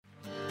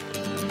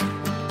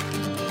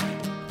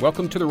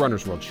Welcome to the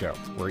Runner's World Show,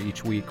 where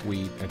each week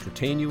we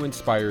entertain you,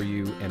 inspire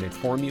you, and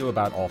inform you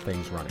about all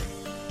things running.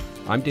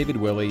 I'm David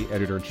Willey,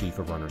 Editor-in-Chief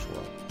of Runner's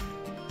World.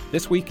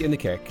 This week in the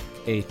Kick,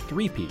 a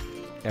three-peat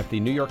at the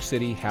New York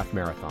City Half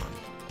Marathon,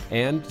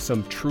 and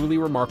some truly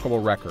remarkable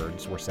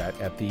records were set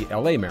at the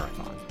LA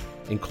Marathon,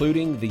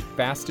 including the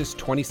fastest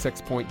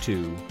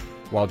 26.2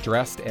 while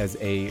dressed as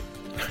a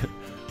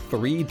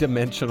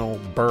three-dimensional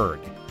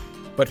bird.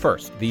 But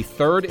first, the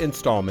third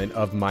installment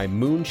of my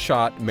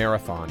Moonshot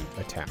Marathon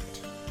attempt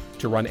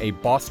to run a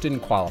Boston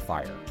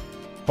qualifier.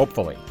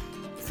 Hopefully,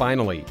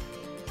 finally,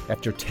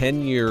 after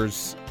 10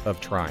 years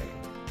of trying.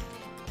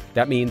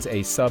 That means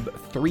a sub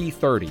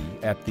 3:30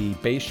 at the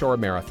Bayshore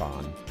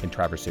Marathon in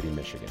Traverse City,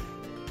 Michigan.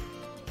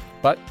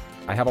 But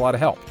I have a lot of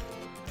help.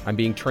 I'm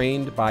being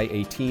trained by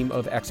a team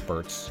of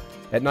experts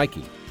at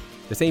Nike,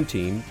 the same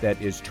team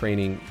that is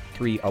training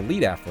 3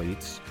 elite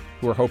athletes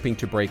who are hoping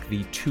to break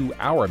the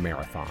 2-hour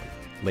marathon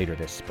later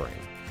this spring.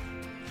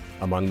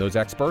 Among those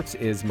experts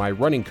is my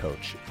running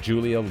coach,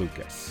 Julia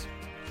Lucas.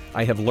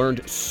 I have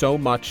learned so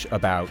much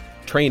about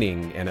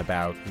training and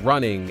about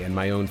running and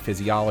my own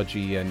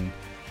physiology and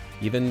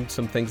even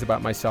some things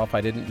about myself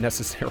I didn't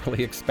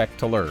necessarily expect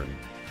to learn.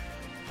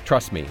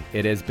 Trust me,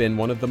 it has been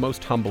one of the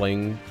most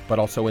humbling but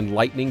also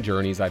enlightening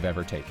journeys I've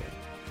ever taken.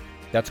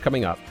 That's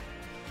coming up.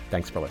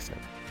 Thanks for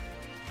listening.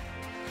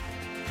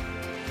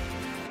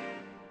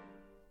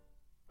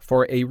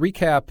 For a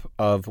recap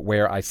of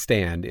where I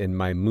stand in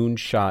my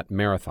Moonshot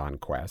Marathon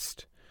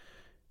quest,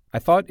 I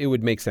thought it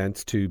would make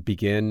sense to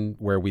begin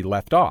where we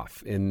left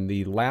off in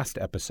the last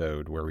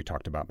episode where we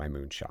talked about my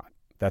moonshot.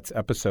 That's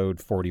episode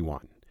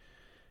 41.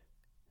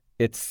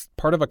 It's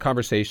part of a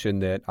conversation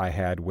that I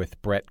had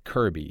with Brett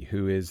Kirby,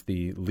 who is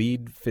the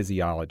lead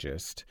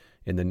physiologist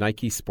in the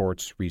Nike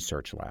Sports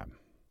Research Lab.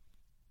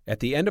 At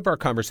the end of our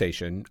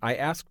conversation, I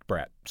asked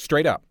Brett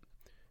straight up,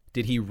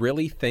 did he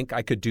really think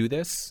I could do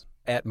this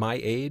at my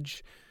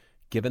age,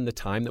 given the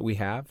time that we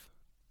have?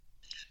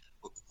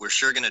 We're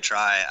sure going to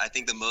try. I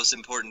think the most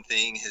important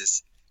thing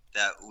is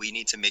that we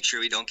need to make sure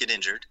we don't get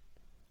injured.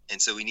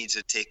 And so we need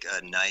to take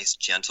a nice,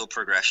 gentle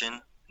progression,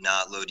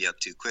 not load you up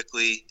too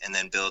quickly, and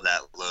then build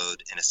that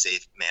load in a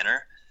safe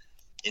manner.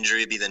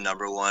 Injury would be the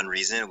number one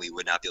reason we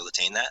would not be able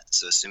to attain that.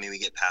 So assuming we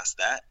get past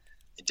that,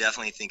 I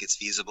definitely think it's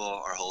feasible.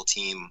 Our whole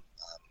team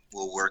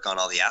will work on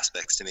all the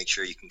aspects to make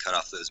sure you can cut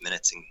off those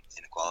minutes and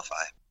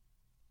qualify.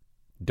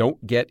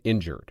 Don't get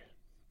injured.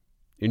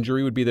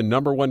 Injury would be the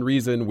number one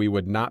reason we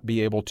would not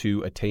be able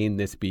to attain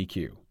this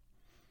BQ.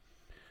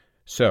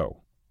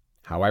 So,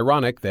 how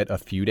ironic that a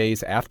few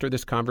days after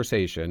this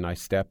conversation, I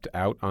stepped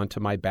out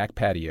onto my back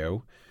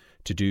patio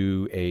to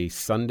do a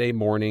Sunday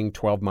morning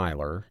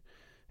 12-miler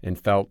and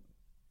felt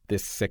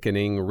this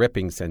sickening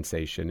ripping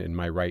sensation in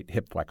my right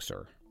hip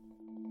flexor.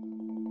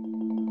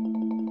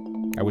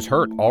 I was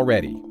hurt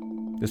already.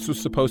 This was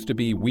supposed to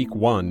be week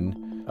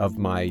 1 of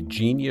my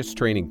genius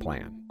training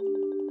plan.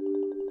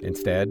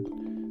 Instead,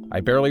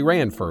 I barely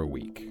ran for a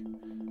week.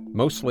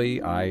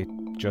 Mostly, I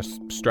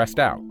just stressed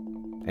out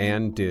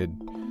and did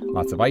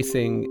lots of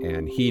icing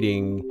and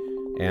heating,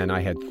 and I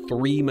had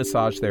 3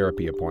 massage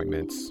therapy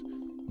appointments.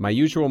 My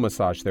usual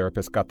massage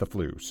therapist got the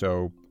flu,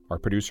 so our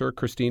producer,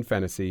 Christine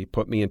Fennessy,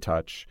 put me in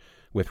touch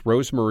with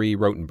Rosemarie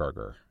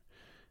Rotenberger,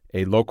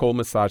 a local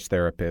massage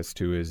therapist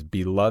who is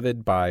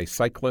beloved by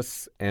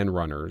cyclists and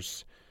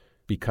runners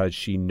because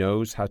she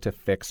knows how to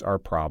fix our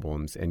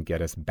problems and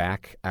get us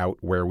back out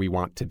where we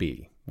want to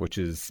be, which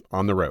is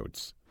on the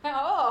roads.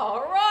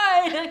 All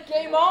right, it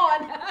came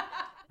on.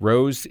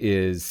 Rose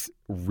is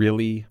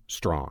really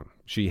strong.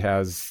 She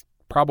has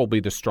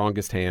probably the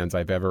strongest hands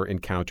I've ever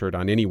encountered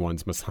on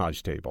anyone's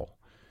massage table.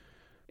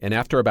 And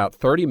after about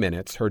 30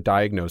 minutes, her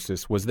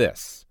diagnosis was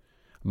this.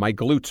 My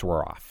glutes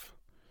were off.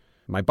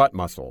 My butt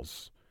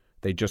muscles,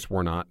 they just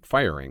were not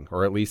firing,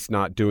 or at least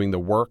not doing the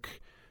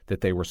work that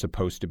they were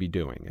supposed to be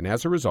doing. And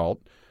as a result,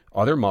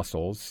 other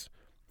muscles,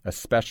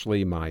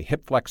 especially my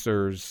hip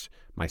flexors,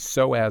 my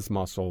psoas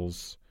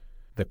muscles,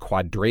 the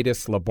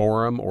quadratus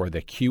laborum or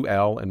the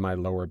QL in my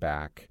lower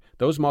back,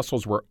 those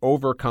muscles were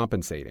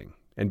overcompensating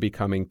and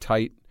becoming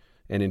tight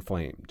and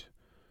inflamed.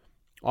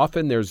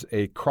 Often there's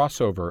a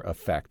crossover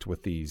effect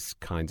with these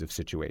kinds of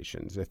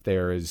situations. If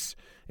there is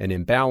an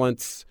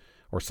imbalance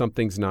or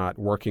something's not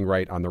working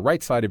right on the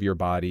right side of your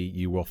body,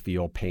 you will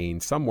feel pain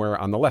somewhere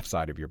on the left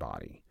side of your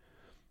body.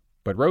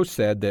 But Rose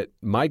said that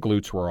my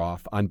glutes were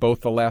off on both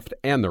the left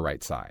and the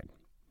right side.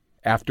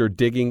 After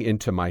digging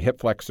into my hip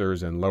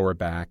flexors and lower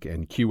back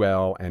and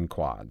QL and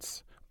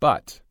quads.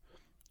 But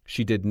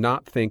she did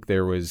not think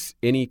there was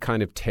any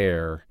kind of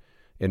tear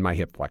in my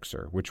hip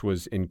flexor, which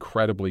was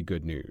incredibly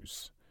good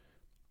news.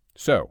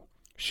 So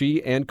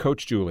she and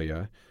Coach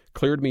Julia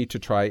cleared me to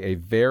try a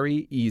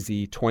very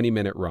easy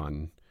 20-minute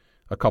run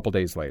a couple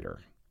days later.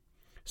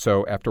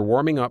 So after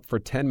warming up for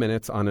 10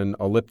 minutes on an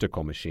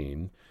elliptical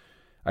machine,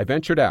 I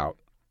ventured out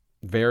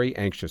very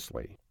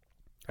anxiously.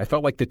 I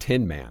felt like the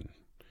Tin Man,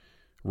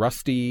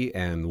 rusty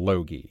and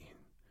logy.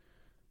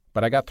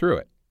 But I got through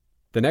it.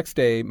 The next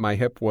day, my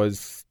hip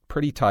was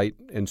pretty tight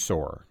and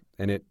sore,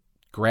 and it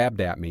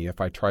grabbed at me if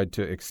I tried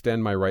to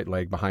extend my right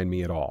leg behind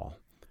me at all.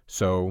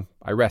 So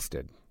I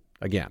rested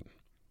again.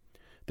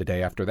 The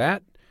day after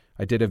that,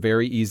 I did a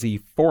very easy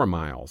 4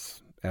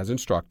 miles, as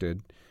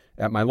instructed,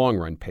 at my long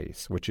run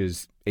pace, which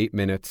is 8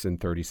 minutes and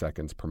 30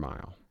 seconds per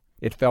mile.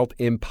 It felt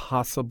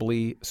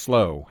impossibly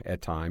slow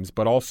at times,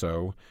 but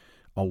also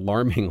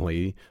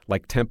alarmingly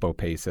like tempo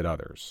pace at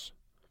others.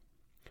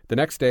 The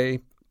next day,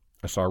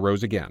 I saw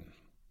Rose again.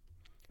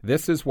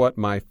 This is what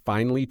my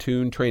finely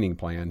tuned training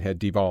plan had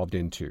devolved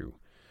into.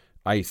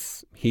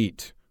 Ice,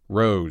 heat,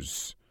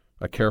 Rose,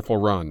 a careful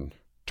run,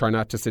 try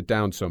not to sit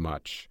down so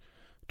much,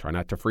 try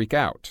not to freak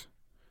out.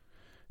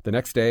 The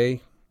next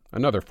day,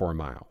 another 4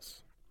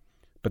 miles.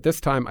 But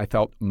this time I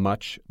felt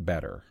much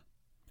better.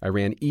 I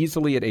ran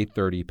easily at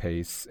 8:30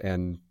 pace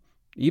and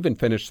even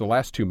finished the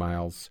last 2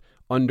 miles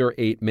under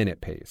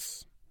 8-minute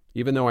pace,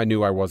 even though I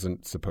knew I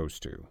wasn't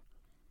supposed to.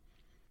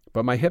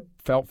 But my hip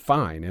felt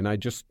fine, and I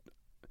just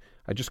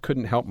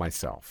couldn't help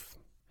myself.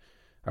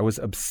 I was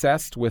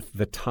obsessed with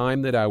the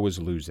time that I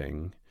was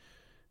losing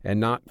and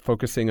not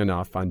focusing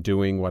enough on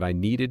doing what I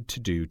needed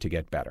to do to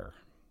get better.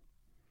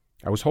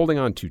 I was holding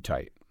on too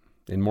tight,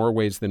 in more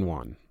ways than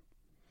one.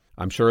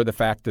 I'm sure the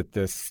fact that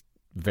this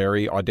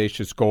very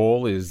audacious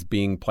goal is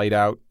being played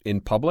out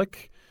in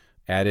public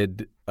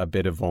added a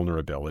bit of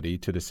vulnerability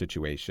to the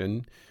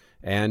situation,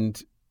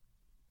 and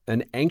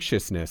an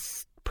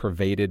anxiousness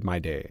pervaded my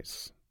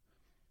days.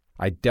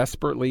 I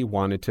desperately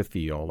wanted to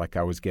feel like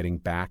I was getting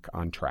back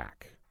on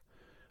track.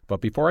 But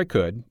before I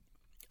could,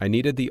 I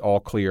needed the all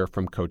clear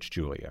from Coach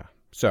Julia.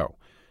 So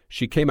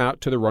she came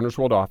out to the Runner's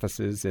World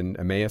offices in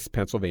Emmaus,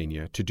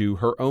 Pennsylvania, to do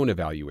her own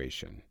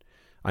evaluation.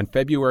 On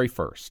February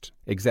 1st,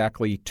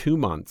 exactly 2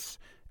 months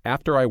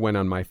after I went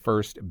on my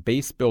first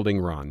base building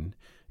run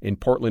in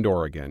Portland,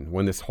 Oregon,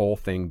 when this whole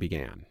thing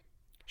began.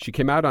 She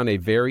came out on a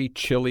very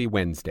chilly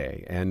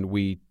Wednesday, and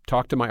we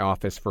talked to my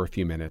office for a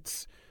few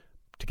minutes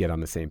to get on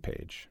the same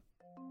page.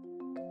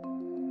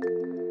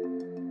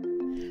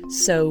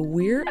 So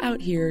we're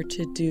out here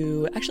to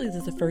do, actually this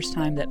is the first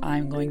time that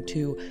I'm going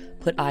to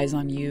put eyes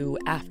on you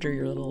after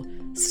your little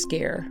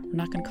scare. I'm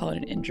not going to call it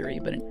an injury,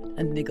 but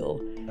a niggle.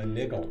 A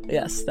niggle.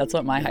 Yes, that's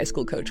what my high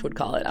school coach would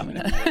call it.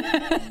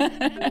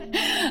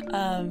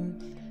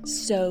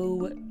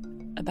 So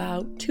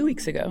about 2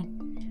 weeks ago,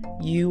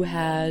 you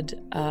had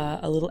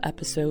a little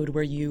episode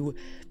where you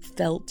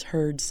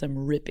heard some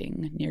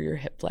ripping near your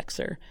hip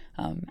flexor,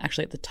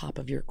 actually at the top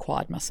of your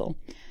quad muscle.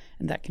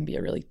 And that can be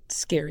a really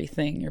scary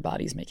thing. Your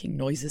body's making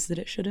noises that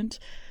it shouldn't.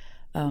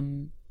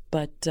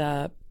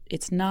 But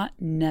it's not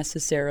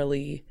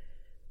necessarily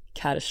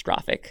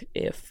catastrophic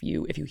if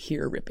you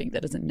hear ripping.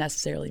 That doesn't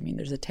necessarily mean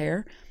there's a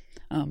tear.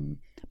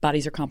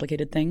 Bodies are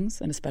complicated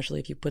things, and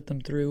especially if you put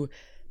them through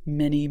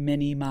many,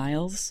 many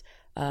miles,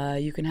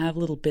 you can have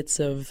little bits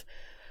of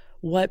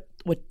what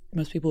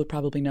most people would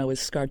probably know as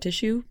scar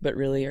tissue, but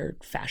really are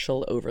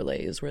fascial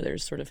overlays where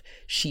there's sort of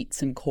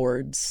sheets and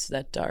cords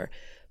that are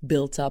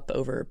built up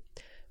over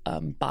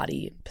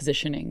body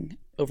positioning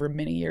over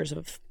many years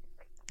of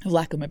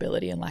lack of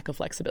mobility and lack of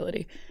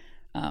flexibility.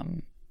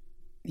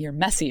 You're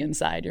messy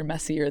inside. You're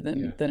messier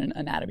than an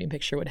anatomy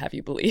picture would have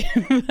you believe.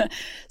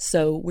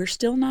 So we're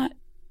still not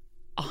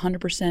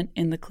 100%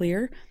 in the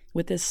clear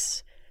with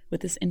this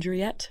injury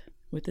yet,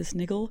 with this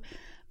niggle.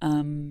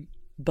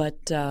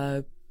 But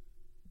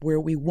where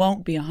we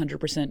won't be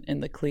 100% in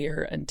the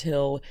clear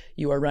until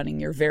you are running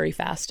your very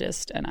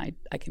fastest, and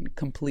I can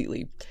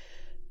completely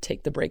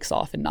take the brakes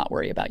off and not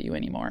worry about you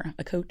anymore.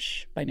 A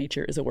coach by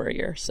nature is a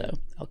worrier, so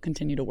I'll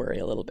continue to worry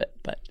a little bit,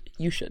 but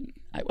you shouldn't.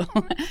 I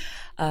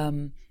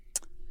will.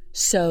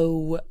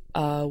 So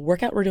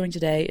workout we're doing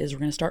today is we're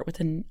going to start with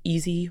an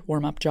easy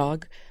warm-up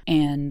jog,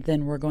 and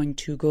then we're going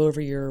to go over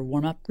your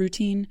warm-up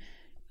routine.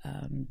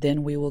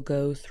 Then we will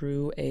go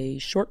through a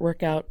short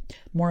workout,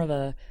 more of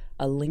a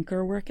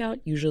linker workout.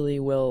 Usually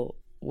we'll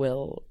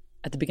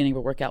at the beginning of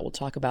a workout, we'll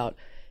talk about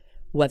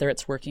whether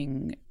it's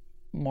working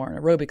more on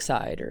aerobic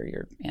side or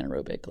your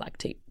anaerobic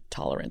lactate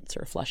tolerance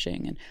or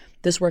flushing. And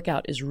this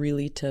workout is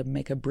really to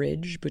make a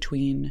bridge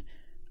between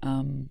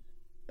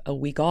a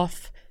week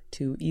off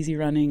to easy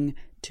running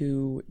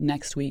to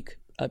next week,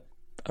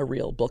 a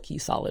real bulky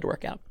solid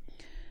workout.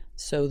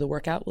 So the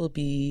workout will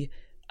be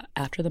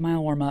after the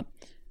mile warm-up,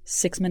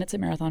 6 minutes at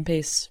marathon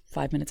pace,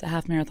 5 minutes at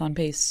half marathon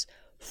pace,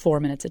 4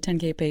 minutes at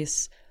 10K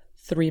pace,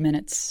 3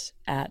 minutes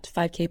at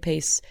 5K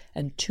pace,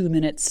 and 2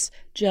 minutes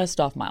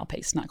just off mile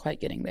pace, not quite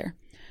getting there.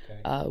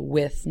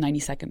 With 90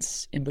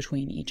 seconds in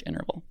between each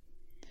interval.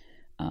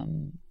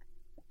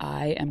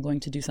 I am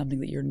going to do something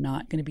that you're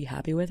not going to be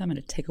happy with. I'm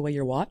going to take away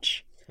your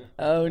watch.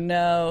 Oh,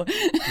 no.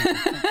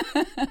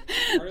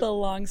 The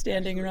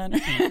long-standing runner.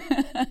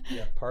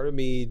 Yeah, part of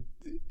me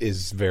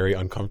is very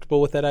uncomfortable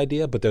with that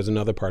idea, but there's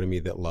another part of me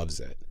that loves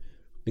it.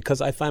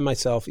 Because I find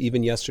myself,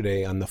 even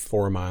yesterday on the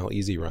 4-mile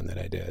easy run that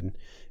I did,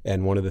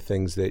 and one of the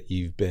things that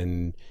you've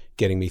been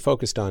getting me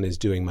focused on is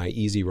doing my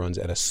easy runs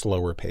at a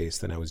slower pace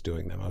than I was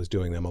doing them. I was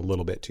doing them a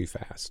little bit too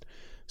fast.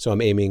 So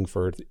I'm aiming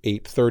for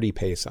 8:30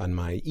 pace on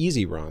my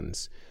easy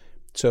runs.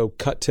 So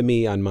cut to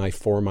me on my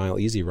 4 mile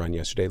easy run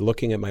yesterday,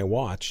 looking at my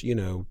watch,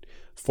 4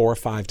 or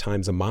 5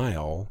 times a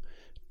mile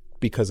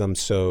because I'm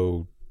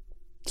so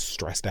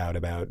stressed out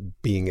about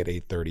being at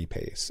 8:30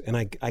 pace. And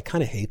I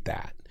kind of hate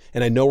that.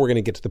 And I know we're going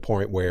to get to the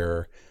point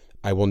where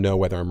I will know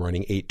whether I'm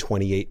running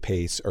 8:28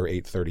 pace or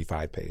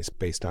 8:35 pace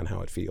based on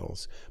how it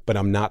feels. But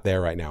I'm not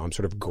there right now. I'm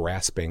sort of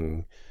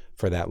grasping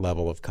for that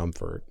level of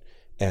comfort.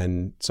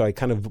 And so I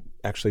kind of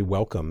actually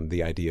welcome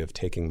the idea of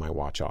taking my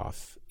watch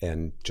off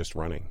and just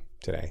running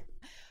today.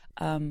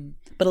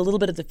 But a little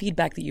bit of the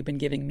feedback that you've been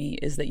giving me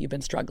is that you've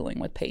been struggling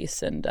with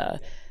pace and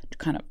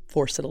kind of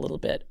force it a little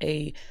bit.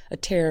 A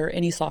tear,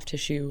 any soft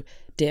tissue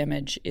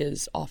damage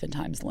is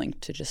oftentimes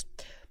linked to just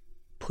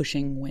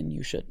pushing when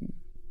you shouldn't.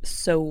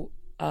 So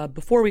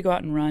before we go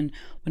out and run,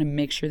 I want to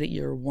make sure that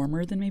you're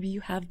warmer than maybe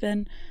you have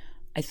been.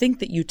 I think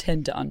that you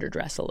tend to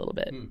underdress a little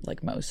bit,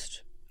 like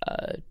most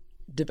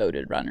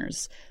devoted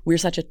runners. We're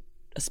such a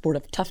sport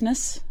of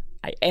toughness.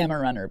 I am a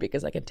runner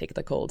because I can take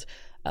the cold.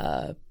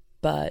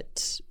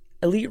 But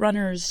elite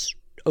runners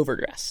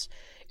overdress,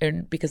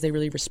 and because they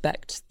really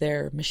respect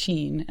their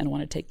machine and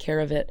want to take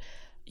care of it,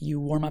 you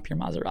warm up your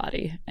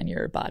Maserati, and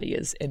your body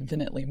is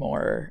infinitely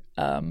more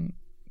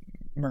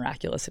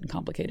miraculous and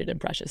complicated and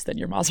precious than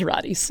your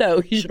Maserati.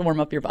 So you should warm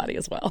up your body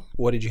as well.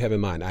 What did you have in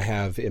mind? I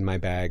have in my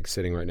bag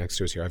sitting right next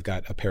to us here, I've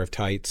got a pair of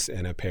tights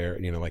and a pair,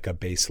 like a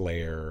base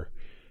layer,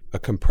 a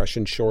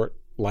compression short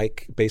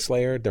like base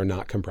layer. They're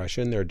not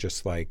compression. They're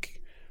just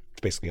like, it's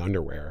basically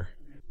underwear.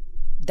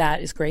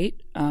 That is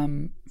great.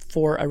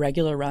 For a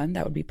regular run,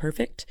 that would be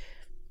perfect.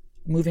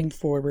 Moving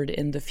forward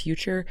in the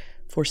future,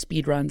 for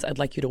speed runs, I'd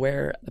like you to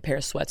wear a pair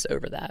of sweats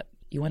over that.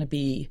 You want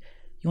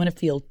to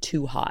feel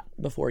too hot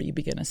before you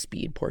begin a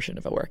speed portion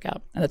of a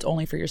workout, and that's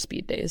only for your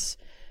speed days.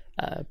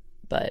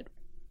 But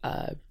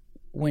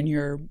when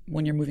you're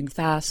moving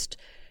fast,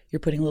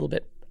 you're putting a little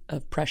bit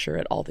of pressure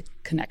at all the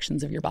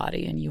connections of your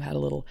body, and you had a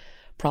little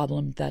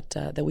problem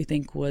that we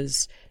think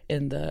was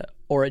in the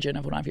origin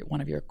of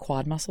one of your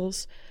quad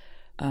muscles.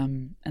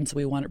 And so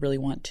we really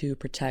want to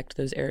protect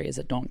those areas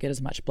that don't get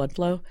as much blood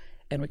flow,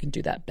 and we can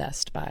do that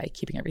best by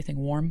keeping everything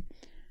warm.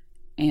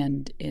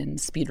 And in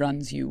speed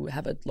runs, you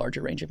have a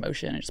larger range of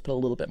motion and just put a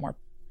little bit more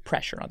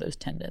pressure on those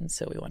tendons,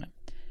 so we want to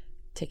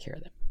take care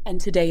of them.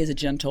 And today is a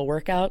gentle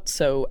workout,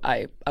 so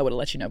I would have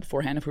let you know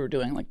beforehand if we were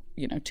doing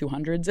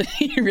 200s and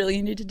you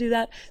really need to do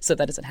that. So if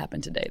that doesn't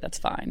happen today, that's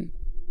fine.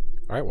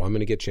 All right, well, I'm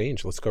going to get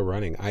changed. Let's go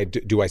running.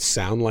 Do I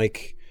sound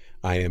like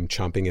I am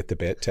chomping at the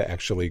bit to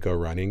actually go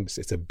running?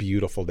 It's a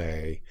beautiful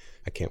day.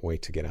 I can't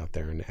wait to get out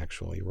there and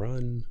actually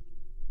run.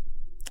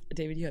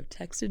 David, you have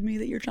texted me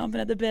that you're chomping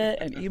at the bit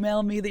and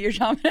emailed me that you're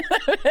chomping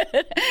at the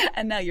bit.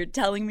 And now you're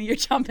telling me you're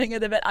chomping at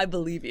the bit. I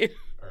believe you.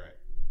 All right.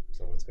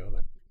 So let's go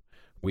then.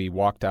 We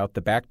walked out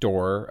the back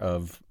door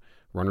of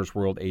Runner's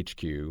World HQ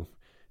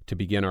to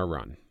begin our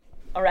run.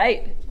 All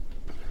right.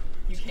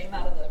 You came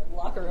out of the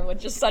locker room with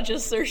just such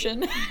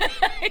assertion.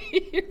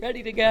 You're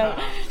ready to go.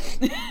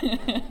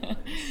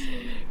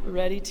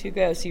 Ready to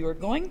go. So you are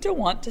going to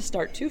want to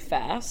start too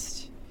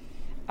fast.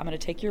 I'm going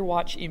to take your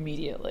watch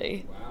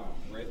immediately. Wow,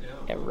 right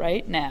now? Yeah,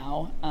 right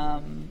now.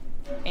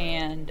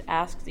 And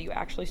ask that you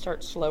actually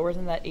start slower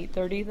than that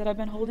 8:30 that I've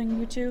been holding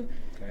you to.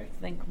 Okay.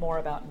 Think more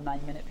about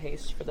 9-minute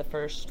pace for the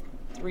first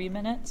 3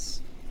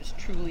 minutes. Just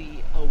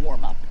truly a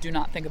warm-up. Do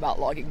not think about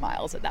logging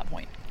miles at that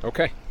point.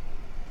 Okay.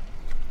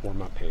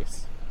 Warm-up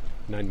pace.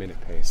 9-minute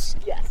pace.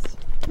 Yes.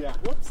 Yeah.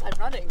 Whoops, I'm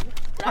running.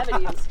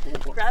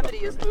 Gravity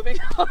is moving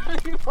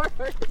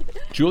forward.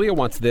 Julia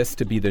wants this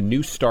to be the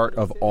new start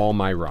of all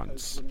my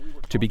runs,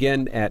 to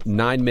begin at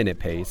 9-minute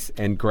pace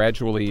and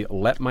gradually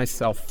let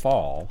myself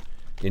fall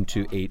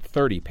into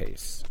 8:30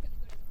 pace.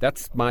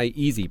 That's my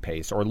easy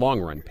pace or long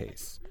run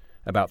pace,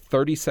 about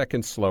 30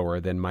 seconds slower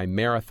than my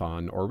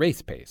marathon or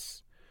race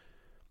pace.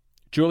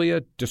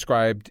 Julia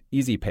described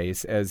easy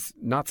pace as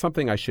not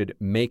something I should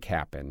make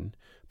happen,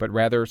 but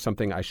rather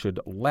something I should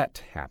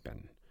let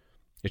happen.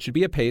 It should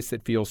be a pace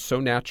that feels so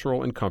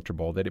natural and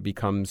comfortable that it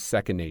becomes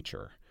second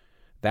nature.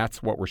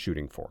 That's what we're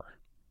shooting for.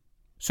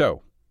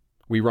 So,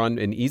 we run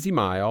an easy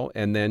mile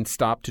and then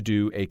stop to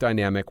do a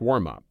dynamic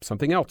warm-up,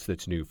 something else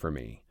that's new for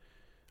me.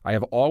 I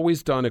have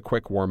always done a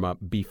quick warm-up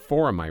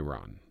before my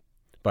run,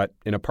 but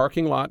in a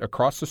parking lot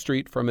across the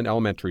street from an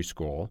elementary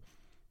school,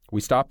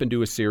 we stop and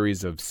do a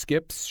series of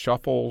skips,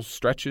 shuffles,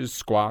 stretches,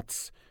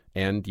 squats,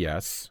 and,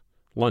 yes,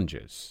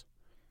 lunges.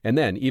 And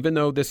then, even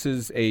though this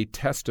is a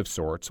test of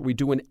sorts, we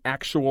do an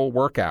actual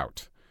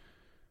workout.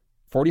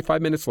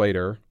 45 minutes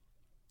later,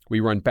 we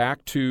run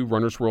back to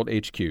Runner's World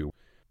HQ,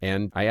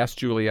 and I asked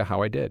Julia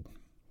how I did.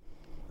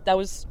 That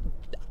was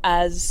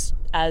as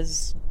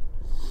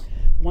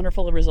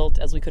wonderful a result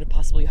as we could have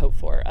possibly hoped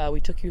for. We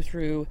took you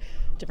through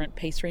different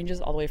pace ranges,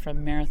 all the way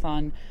from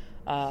marathon,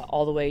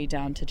 all the way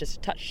down to just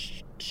a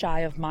touch shy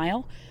of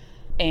mile,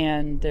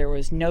 and there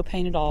was no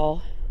pain at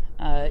all.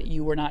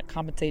 You were not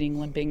compensating,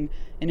 limping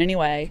in any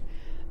way,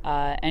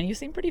 and you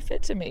seem pretty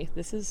fit to me.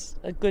 This is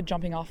a good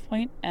jumping off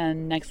point,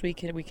 and next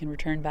week we can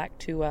return back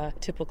to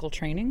typical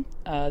training.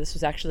 This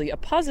was actually a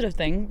positive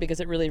thing because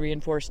it really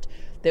reinforced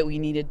that we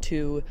needed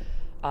to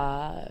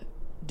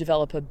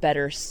develop a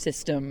better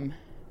system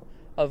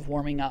of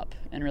warming up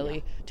and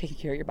really taking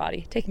care of your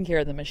body, taking care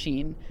of the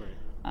machine.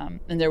 Right.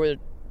 And there were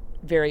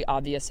very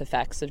obvious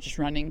effects of just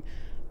running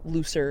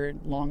looser,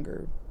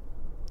 longer,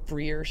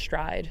 freer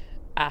stride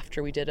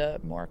after we did a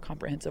more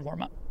comprehensive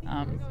warm-up.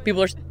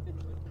 People are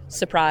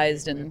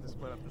surprised and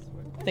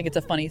think it's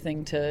a funny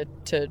thing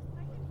to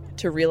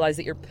realize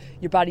that your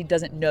body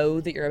doesn't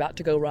know that you're about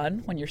to go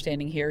run when you're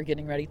standing here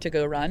getting ready to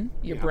go run.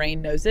 Your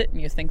brain knows it,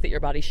 and you think that your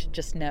body should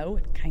just know.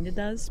 It kind of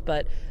does,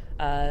 but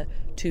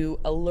to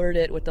alert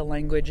it with the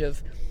language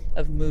of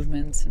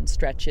movements and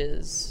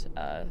stretches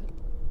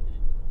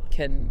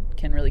can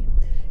really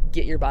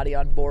get your body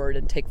on board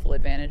and take full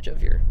advantage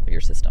of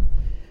your system.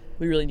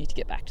 We really need to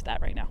get back to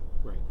that right now.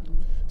 Right.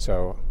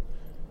 So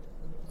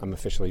I'm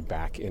officially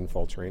back in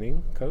full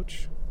training,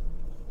 Coach.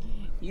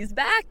 He's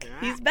back.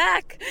 He's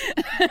back.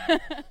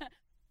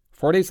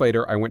 4 days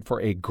later, I went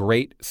for a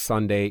great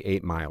Sunday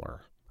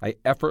 8-miler. I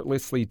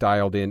effortlessly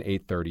dialed in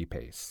 8:30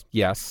 pace.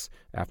 Yes,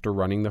 after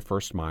running the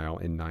first mile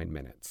in 9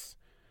 minutes.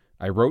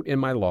 I wrote in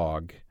my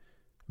log,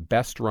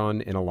 best run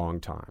in a long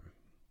time.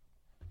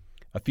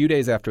 A few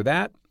days after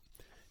that,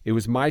 it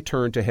was my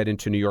turn to head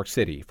into New York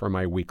City for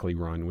my weekly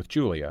run with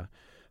Julia,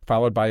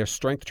 followed by a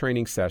strength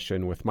training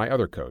session with my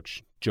other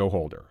coach, Joe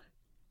Holder.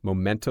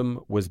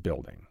 Momentum was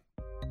building.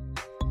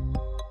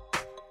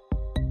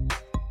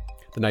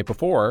 The night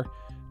before,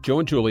 Joe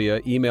and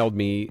Julia emailed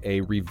me a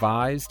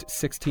revised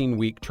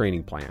 16-week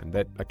training plan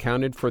that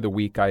accounted for the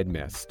week I'd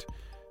missed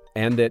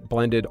and that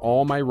blended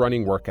all my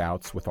running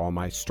workouts with all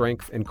my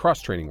strength and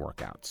cross-training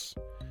workouts.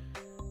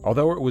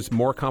 Although it was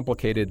more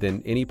complicated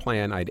than any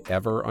plan I'd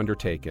ever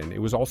undertaken,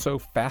 it was also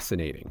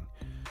fascinating.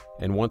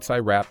 And once I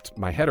wrapped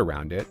my head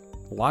around it,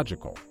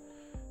 logical.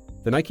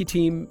 The Nike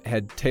team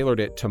had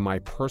tailored it to my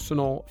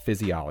personal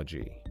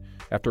physiology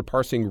after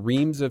parsing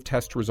reams of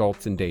test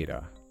results and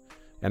data.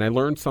 And I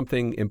learned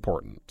something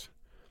important.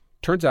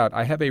 Turns out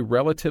I have a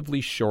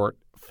relatively short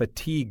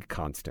fatigue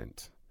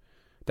constant.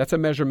 That's a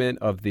measurement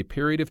of the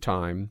period of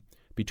time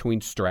between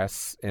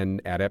stress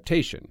and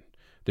adaptation,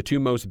 the two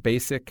most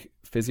basic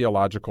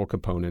physiological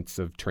components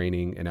of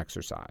training and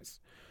exercise.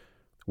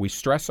 We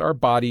stress our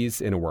bodies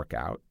in a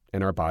workout,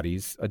 and our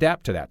bodies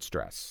adapt to that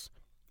stress.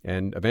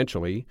 And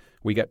eventually,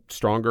 we get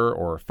stronger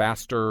or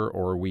faster,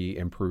 or we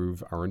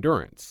improve our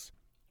endurance.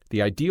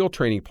 The ideal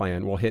training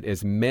plan will hit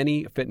as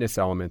many fitness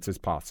elements as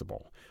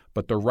possible,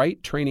 but the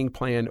right training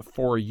plan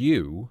for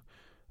you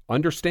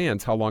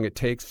understands how long it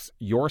takes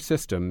your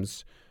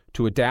systems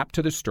to adapt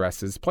to the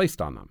stresses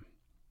placed on them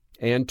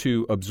and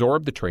to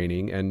absorb the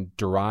training and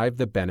derive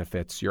the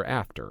benefits you're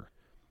after.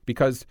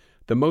 Because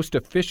the most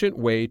efficient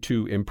way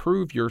to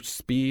improve your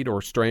speed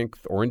or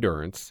strength or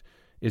endurance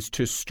is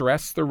to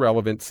stress the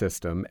relevant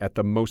system at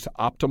the most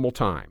optimal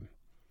time.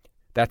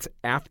 That's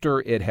after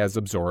it has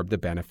absorbed the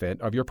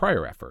benefit of your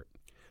prior effort.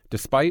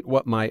 Despite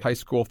what my high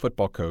school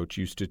football coach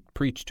used to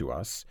preach to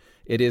us,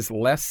 it is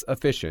less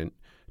efficient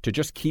to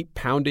just keep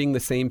pounding the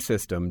same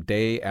system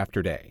day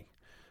after day,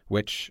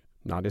 which,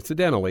 not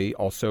incidentally,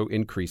 also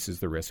increases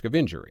the risk of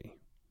injury.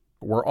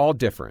 We're all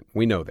different.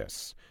 We know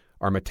this.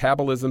 Our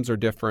metabolisms are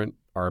different.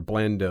 Our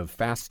blend of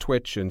fast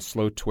twitch and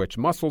slow twitch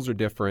muscles are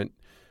different.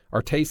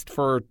 Our taste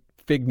for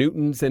Fig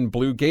Newtons and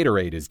blue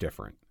Gatorade is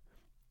different.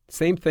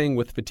 Same thing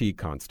with fatigue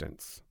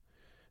constants.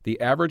 The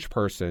average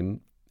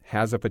person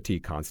has a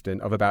fatigue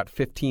constant of about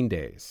 15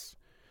 days.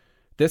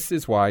 This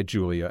is why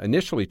Julia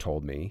initially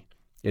told me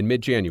in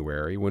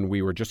mid-January, when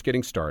we were just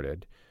getting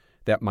started,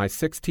 that my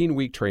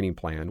 16-week training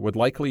plan would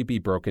likely be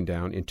broken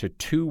down into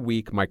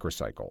 2-week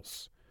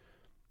microcycles.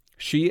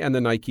 She and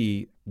the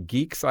Nike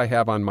geeks I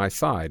have on my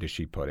side, as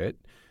she put it,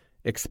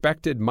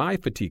 expected my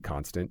fatigue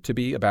constant to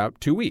be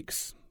about 2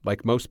 weeks,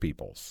 like most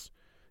people's.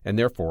 And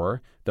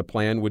therefore, the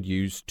plan would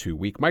use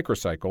 2-week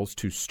microcycles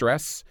to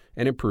stress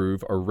and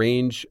improve a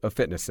range of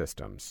fitness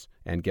systems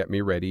and get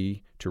me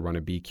ready to run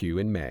a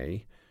BQ in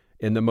May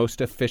in the most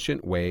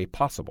efficient way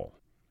possible.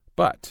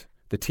 But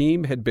the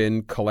team had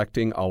been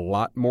collecting a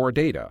lot more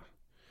data,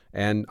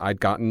 and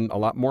I'd gotten a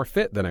lot more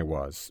fit than I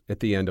was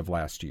at the end of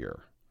last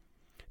year.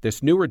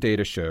 This newer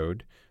data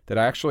showed that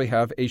I actually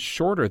have a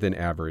shorter than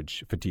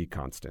average fatigue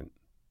constant,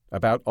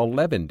 about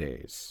 11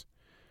 days.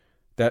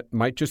 That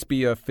might just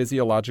be a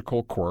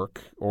physiological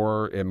quirk,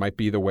 or it might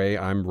be the way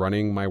I'm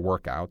running my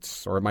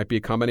workouts, or it might be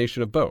a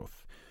combination of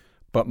both.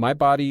 But my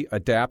body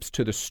adapts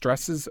to the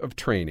stresses of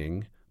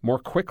training more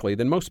quickly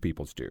than most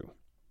people's do.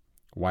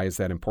 Why is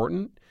that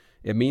important?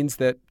 It means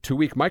that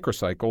 2-week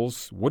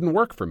microcycles wouldn't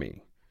work for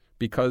me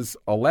because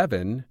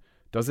 11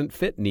 doesn't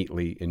fit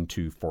neatly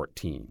into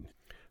 14.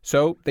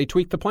 So they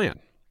tweaked the plan.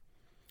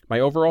 My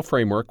overall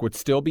framework would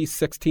still be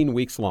 16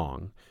 weeks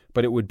long,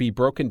 but it would be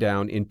broken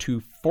down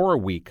into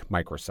 4-week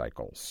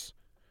microcycles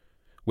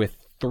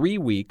with 3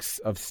 weeks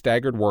of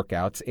staggered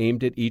workouts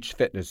aimed at each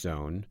fitness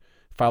zone,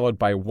 followed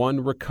by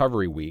 1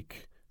 recovery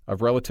week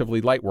of relatively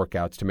light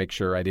workouts to make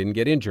sure I didn't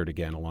get injured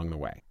again along the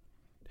way.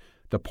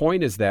 The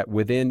point is that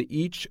within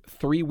each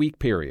 3-week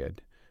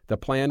period, the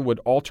plan would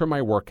alter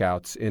my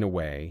workouts in a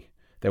way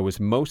that was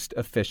most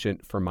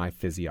efficient for my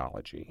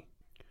physiology.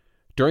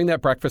 During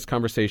that breakfast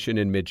conversation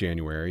in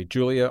mid-January,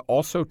 Julia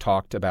also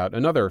talked about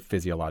another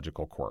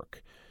physiological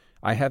quirk.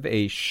 I have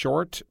a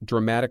short,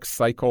 dramatic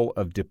cycle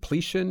of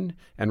depletion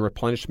and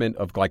replenishment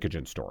of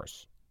glycogen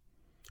stores.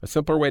 A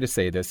simpler way to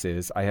say this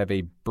is I have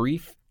a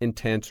brief,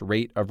 intense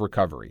rate of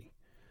recovery.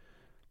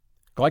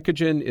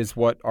 Glycogen is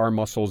what our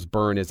muscles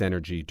burn as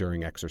energy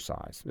during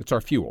exercise. It's our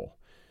fuel.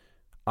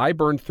 I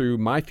burn through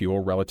my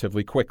fuel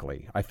relatively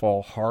quickly. I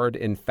fall hard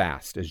and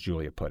fast, as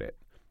Julia put it.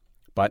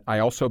 But I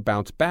also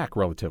bounce back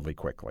relatively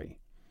quickly.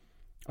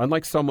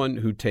 Unlike someone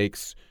who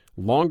takes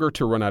longer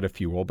to run out of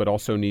fuel but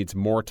also needs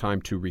more time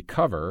to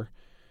recover,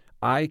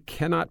 I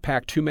cannot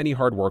pack too many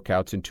hard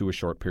workouts into a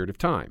short period of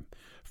time.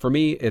 For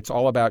me, it's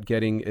all about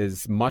getting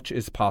as much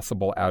as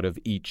possible out of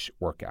each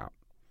workout.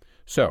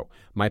 So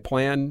my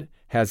plan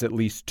has at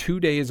least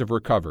 2 days of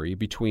recovery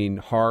between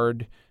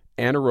hard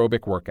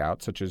anaerobic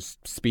workouts, such as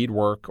speed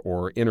work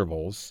or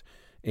intervals,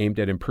 aimed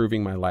at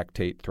improving my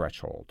lactate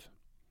threshold.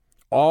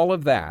 All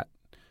of that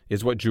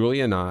is what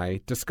Julia and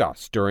I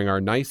discussed during our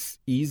nice,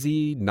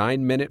 easy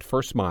 9-minute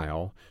first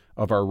mile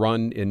of our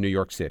run in New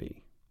York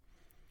City.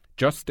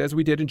 Just as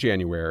we did in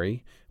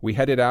January, we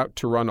headed out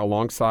to run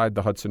alongside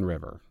the Hudson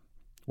River.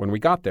 When we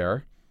got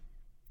there,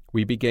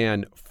 we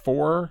began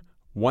 4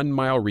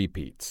 one-mile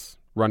repeats,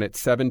 run at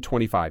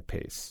 7:25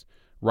 pace,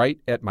 right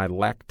at my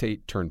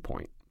lactate turn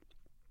point.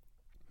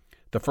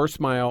 The first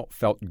mile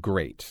felt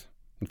great.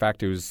 In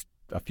fact, it was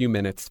a few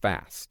minutes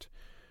fast.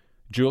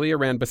 Julia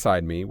ran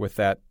beside me with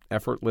that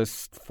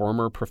effortless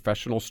former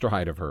professional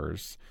stride of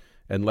hers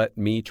and let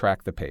me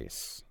track the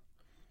pace.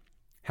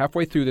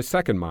 Halfway through the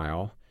second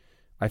mile,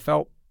 I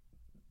felt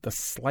the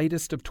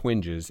slightest of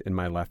twinges in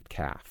my left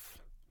calf.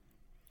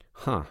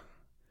 Huh,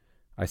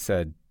 I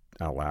said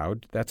out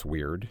loud, that's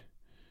weird.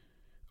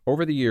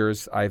 Over the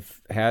years,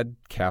 I've had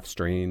calf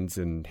strains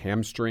and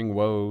hamstring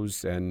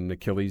woes and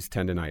Achilles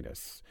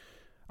tendonitis.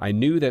 I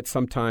knew that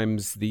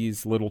sometimes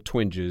these little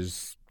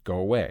twinges go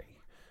away,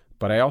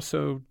 but I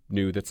also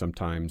knew that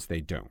sometimes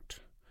they don't.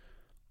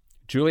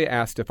 Julia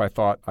asked if I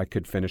thought I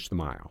could finish the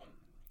mile.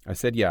 I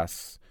said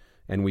yes,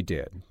 and we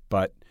did,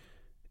 but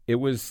it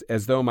was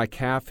as though my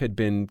calf had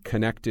been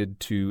connected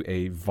to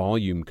a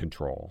volume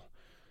control,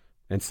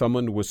 and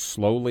someone was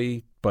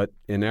slowly but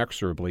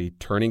inexorably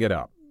turning it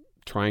up,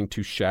 trying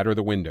to shatter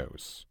the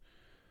windows.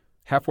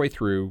 Halfway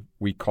through,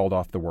 we called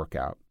off the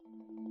workout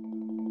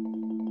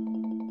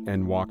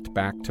and walked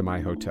back to my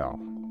hotel.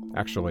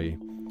 Actually,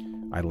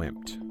 I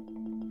limped.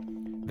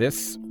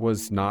 This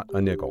was not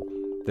a niggle.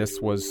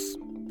 This was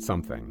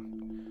something.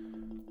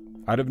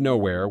 Out of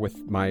nowhere,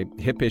 with my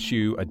hip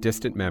issue a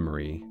distant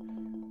memory,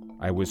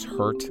 I was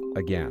hurt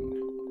again.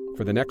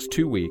 For the next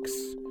 2 weeks,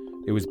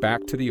 it was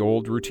back to the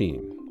old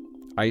routine.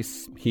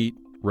 Ice, heat,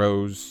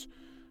 rows,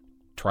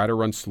 try to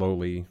run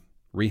slowly,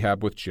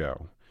 rehab with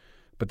Joe.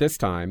 But this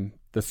time,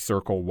 the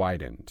circle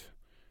widened.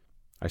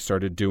 I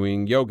started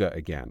doing yoga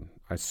again.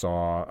 I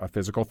saw a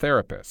physical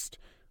therapist.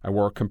 I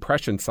wore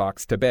compression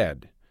socks to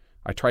bed.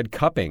 I tried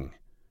cupping.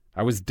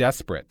 I was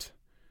desperate.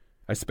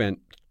 I spent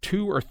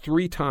 2 or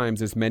 3 times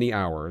as many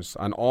hours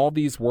on all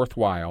these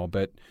worthwhile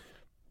but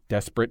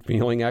desperate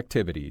feeling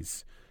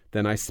activities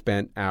than I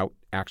spent out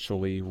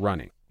actually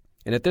running.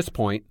 And at this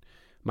point,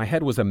 my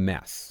head was a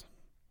mess.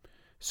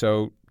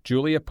 So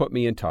Julia put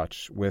me in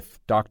touch with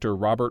Dr.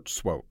 Robert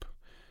Swope,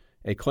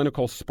 a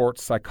clinical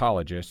sports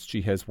psychologist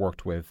she has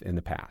worked with in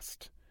the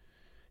past.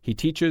 He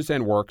teaches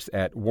and works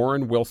at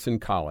Warren Wilson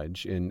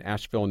College in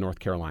Asheville, North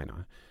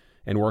Carolina,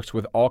 and works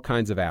with all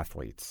kinds of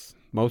athletes,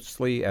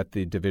 mostly at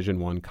the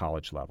Division I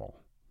college level.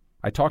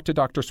 I talked to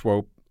Dr.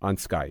 Swope on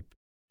Skype.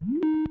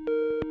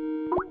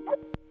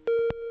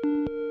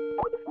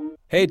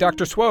 Hey,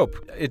 Dr. Swope,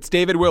 it's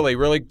David Willey.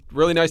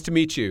 Really nice to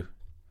meet you.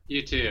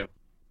 You too.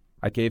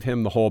 I gave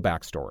him the whole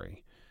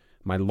backstory.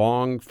 My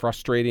long,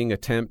 frustrating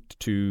attempt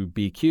to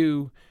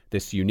BQ,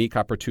 this unique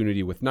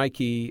opportunity with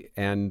Nike,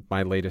 and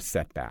my latest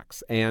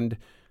setbacks, and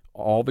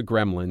all the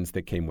gremlins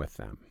that came with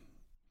them.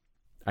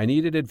 I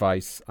needed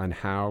advice on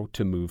how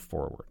to move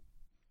forward.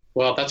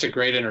 Well, that's a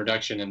great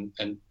introduction,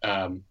 and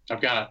I've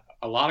got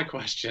a lot of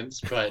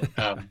questions, but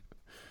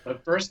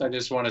first I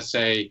just want to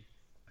say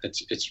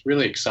it's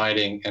really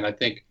exciting, and I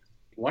think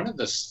one of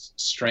the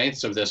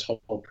strengths of this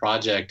whole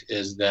project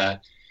is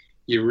that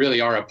you really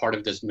are a part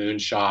of this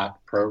Moonshot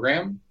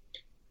program,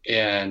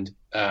 and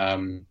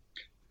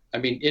I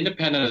mean,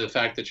 independent of the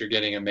fact that you're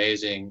getting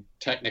amazing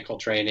technical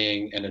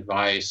training and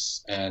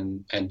advice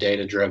and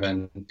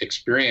data-driven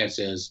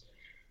experiences,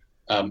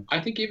 I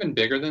think even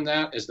bigger than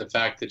that is the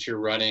fact that you're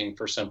running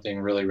for something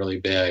really, really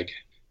big.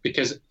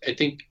 Because I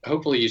think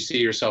hopefully you see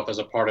yourself as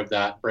a part of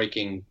that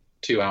breaking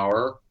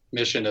 2-hour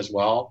mission as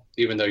well,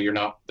 even though you're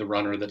not the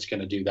runner that's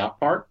going to do that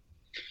part.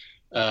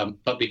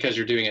 But because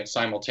you're doing it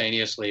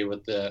simultaneously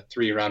with the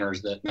 3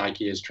 runners that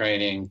Nike is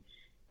training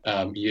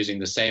using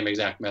the same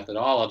exact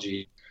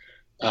methodology.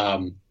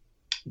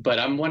 But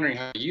I'm wondering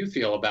how you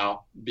feel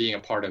about being a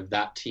part of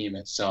that team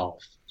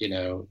itself, you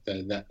know,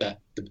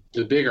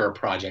 the bigger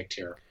project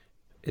here.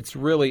 It's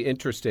really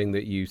interesting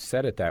that you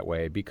said it that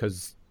way,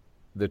 because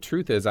the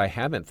truth is I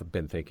haven't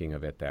been thinking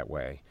of it that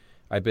way.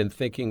 I've been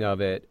thinking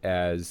of it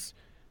as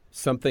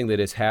something that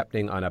is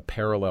happening on a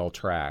parallel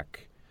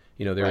track.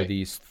 You know, there are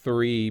these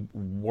 3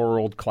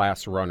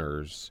 world-class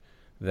runners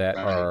that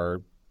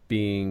are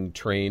being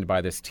trained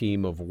by this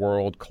team of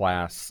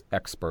world-class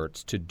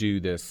experts to do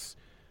this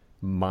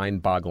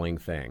mind-boggling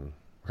thing,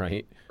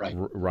 right?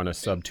 Run a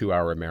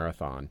sub-2-hour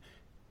marathon.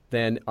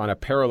 Then on a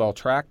parallel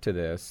track to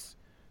this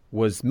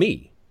was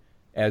me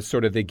as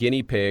sort of the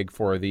guinea pig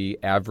for the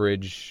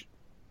average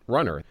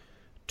runner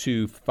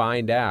to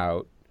find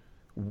out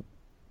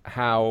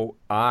how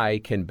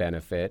I can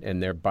benefit,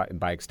 and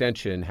by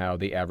extension, how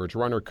the average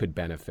runner could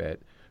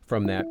benefit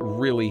from that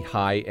really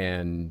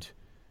high-end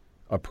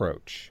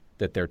approach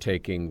that they're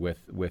taking with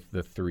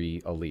the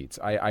 3 elites.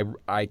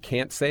 I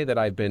can't say that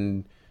I've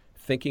been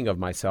thinking of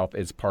myself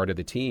as part of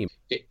the team.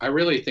 I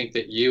really think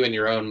that you in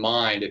your own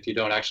mind, if you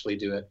don't actually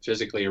do it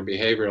physically or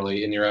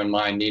behaviorally, in your own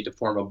mind need to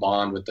form a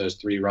bond with those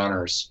 3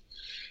 runners,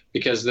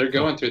 because they're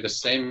going through the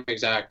same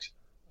exact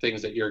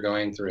things that you're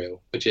going through,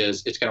 which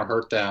is it's going to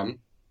hurt them.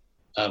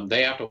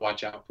 They have to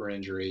watch out for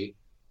injury.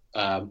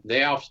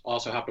 They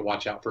also have to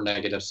watch out for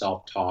negative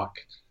self-talk.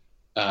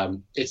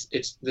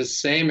 It's the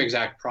same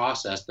exact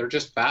process. They're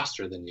just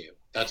faster than you.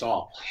 That's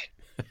all.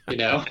 You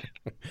know?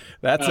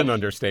 That's an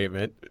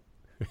understatement.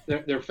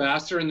 They're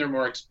faster and they're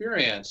more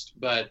experienced,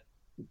 but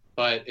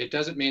it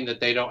doesn't mean that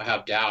they don't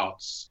have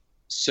doubts.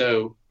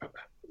 So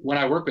when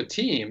I work with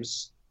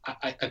teams,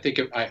 I think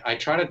I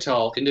try to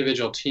tell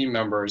individual team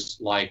members,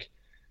 like,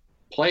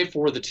 play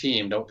for the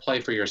team, don't play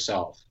for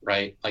yourself,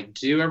 right? Like,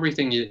 do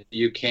everything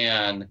you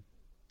can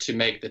to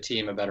make the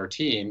team a better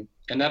team,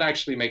 and that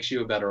actually makes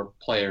you a better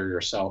player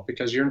yourself,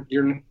 because you're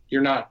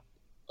not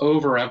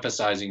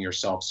overemphasizing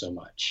yourself so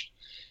much.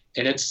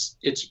 And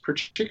it's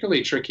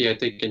particularly tricky, I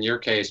think, in your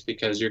case,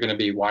 because you're going to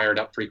be wired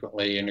up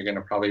frequently, and you're going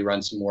to probably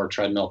run some more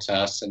treadmill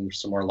tests and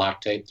some more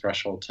lactate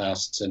threshold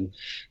tests, and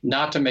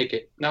not to make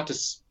it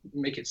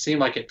seem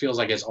like it feels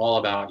like it's all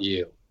about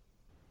you.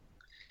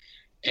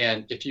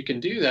 And if you can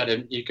do that,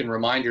 and you can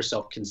remind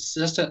yourself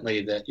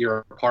consistently that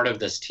you're a part of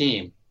this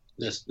team,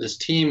 this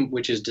team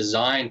which is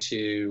designed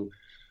to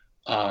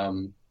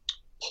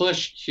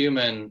push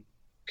human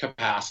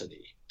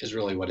capacity, is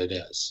really what it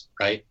is,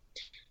 right?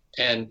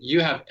 And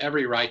you have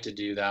every right to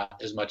do that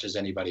as much as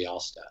anybody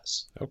else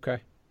does. Okay.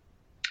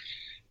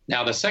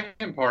 Now, the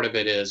second part of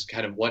it is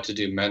kind of what to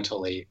do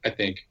mentally, I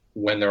think,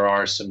 when there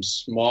are some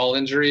small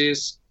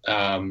injuries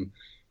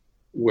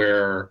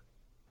where,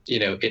 you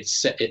know, it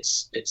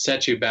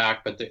sets you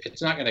back, but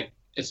it's not going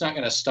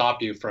to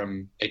stop you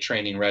from a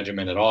training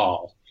regimen at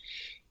all.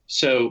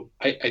 So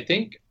I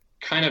think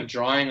kind of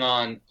drawing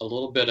on a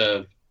little bit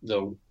of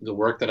the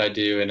work that I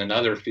do in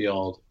another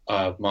field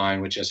of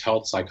mine, which is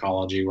health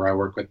psychology, where I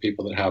work with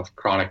people that have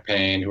chronic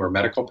pain who are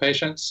medical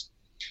patients,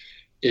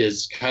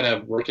 is kind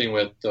of working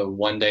with the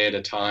one day at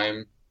a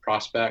time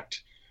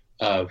prospect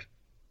of,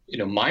 you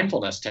know,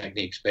 mindfulness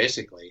techniques,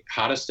 basically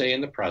how to stay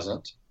in the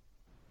present,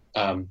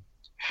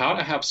 how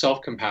to have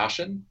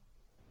self-compassion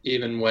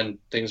even when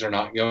things are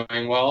not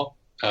going well.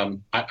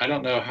 I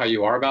don't know how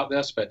you are about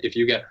this, but if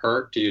you get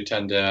hurt, do you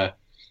tend to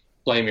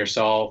blame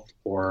yourself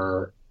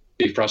or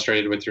be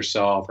frustrated with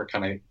yourself or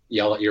kind of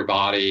yell at your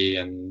body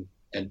and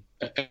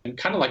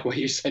kind of like what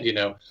you said, you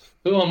know,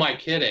 who am I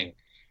kidding?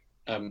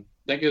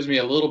 That gives me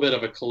a little bit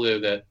of a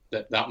clue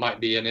that might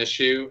be an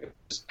issue,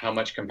 is how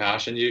much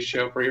compassion you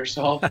show for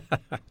yourself.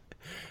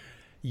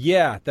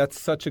 Yeah,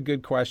 that's such a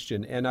good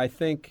question. And I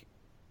think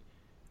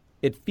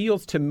it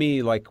feels to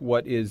me like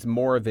what is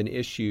more of an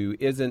issue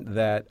isn't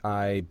that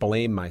I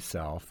blame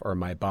myself or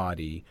my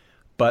body,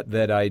 but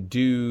that I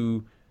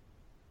do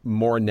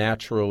more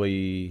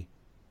naturally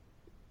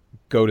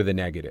go to the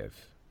negative.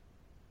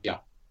 Yeah.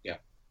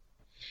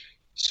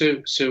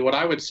 So what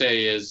I would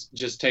say is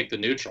just take the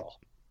neutral,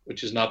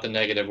 which is not the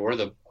negative or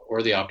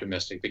the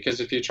optimistic, because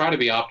if you try to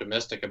be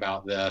optimistic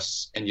about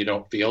this and you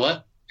don't feel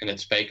it, and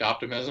it's fake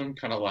optimism,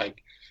 kind of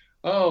like,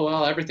 oh,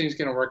 well, everything's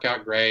going to work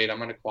out great, I'm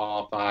going to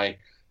qualify,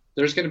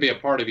 there's going to be a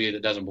part of you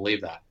that doesn't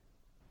believe that,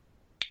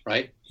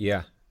 right?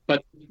 Yeah.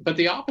 But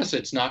the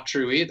opposite's not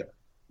true either.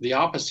 The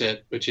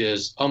opposite, which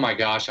is, oh my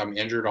gosh, I'm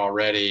injured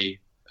already.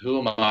 Who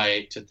am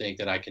I to think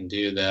that I can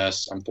do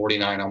this? I'm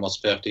 49,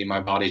 almost 50. My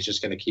body's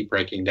just going to keep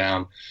breaking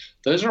down.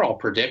 Those are all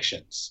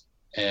predictions,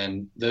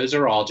 and those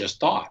are all just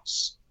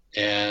thoughts.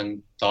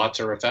 And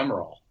thoughts are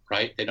ephemeral,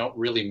 right? They don't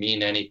really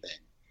mean anything.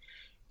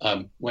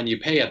 When you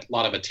pay a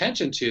lot of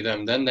attention to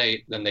them, then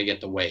they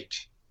get the weight.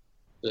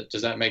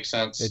 Does that make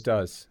sense? It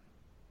does.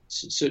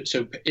 So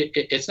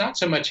it's not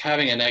so much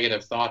having a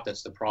negative thought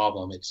that's the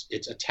problem.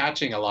 It's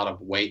attaching a lot of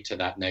weight to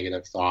that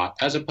negative thought,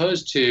 as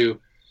opposed to,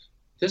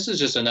 this is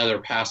just another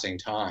passing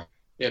time.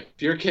 If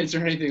your kids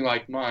are anything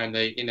like mine,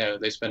 they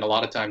spend a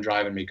lot of time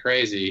driving me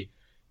crazy,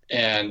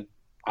 and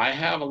I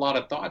have a lot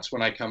of thoughts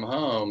when I come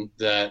home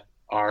that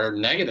are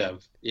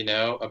negative,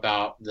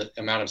 about the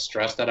amount of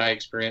stress that I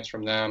experience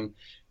from them.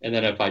 And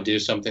then if I do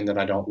something that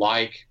I don't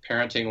like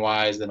parenting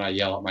wise, then I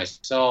yell at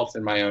myself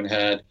in my own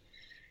head.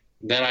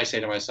 Then I say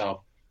to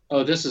myself,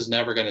 oh, this is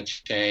never going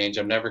to change.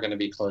 I'm never going to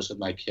be close with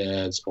my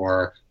kids,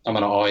 or I'm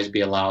going to always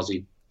be a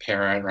lousy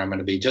parent, or I'm going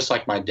to be just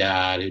like my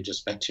dad who just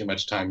spent too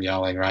much time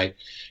yelling, right?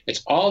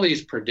 It's all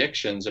these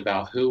predictions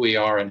about who we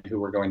are and who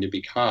we're going to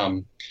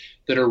become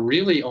that are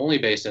really only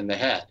based in the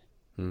head,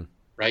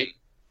 right?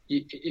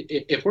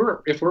 If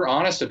we're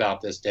honest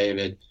about this,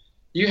 David,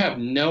 you have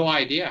no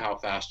idea how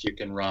fast you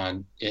can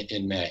run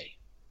in May.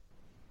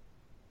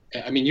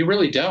 I mean, you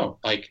really don't.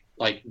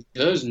 Like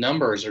those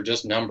numbers are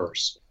just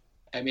numbers.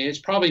 I mean, it's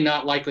probably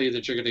not likely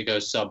that you're going to go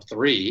sub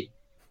 3,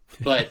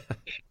 but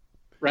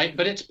right.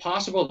 But it's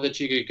possible that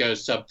you could go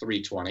sub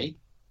 320.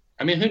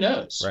 I mean, who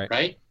knows,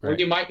 right? Or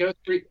you might go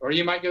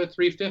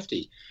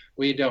 350.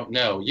 We don't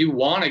know. You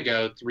want to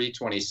go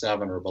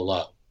 327 or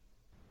below.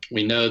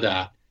 We know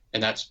that,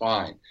 and that's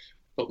fine.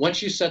 But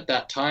once you set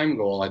that time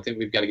goal, I think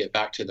we've got to get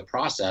back to the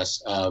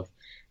process of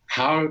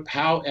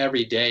how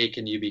every day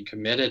can you be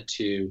committed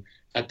to,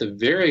 at the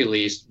very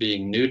least,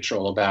 being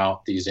neutral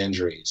about these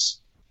injuries,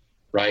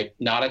 right?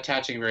 Not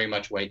attaching very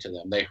much weight to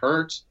them. They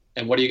hurt,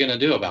 and what are you going to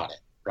do about it,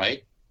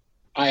 right?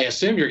 I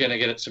assume you're going to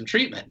get some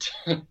treatment.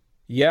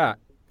 Yeah,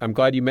 I'm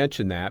glad you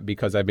mentioned that,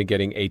 because I've been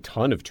getting a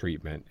ton of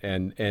treatment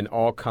and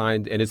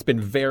it's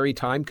been very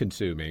time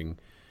consuming,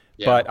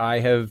 but I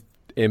have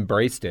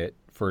embraced it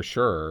for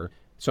sure.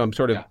 So I'm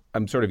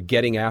sort of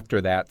getting after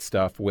that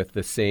stuff with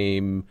the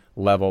same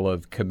level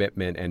of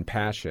commitment and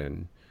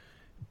passion,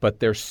 but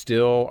there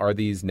still are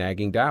these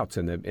nagging doubts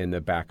in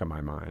the back of my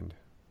mind.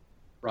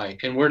 Right.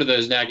 And where do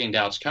those nagging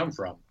doubts come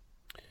from?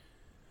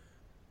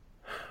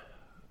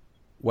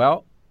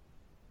 Well,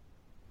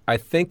 I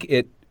think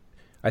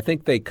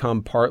they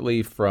come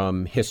partly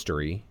from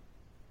history.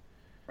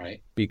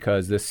 Right.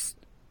 Because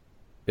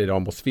it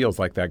almost feels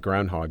like that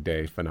Groundhog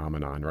Day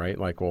phenomenon, right?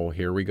 Like, well,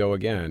 here we go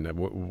again.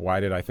 Why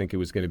did I think it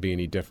was going to be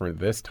any different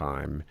this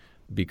time?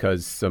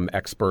 Because some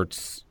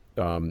experts,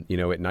 at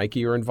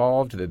Nike are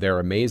involved. They're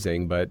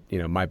amazing, but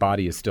my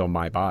body is still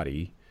my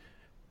body.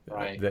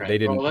 Right. They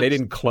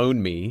didn't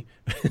clone me.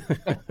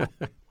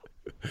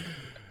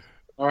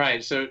 All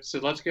right. So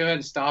let's go ahead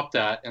and stop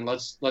that, and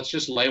let's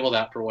just label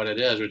that for what it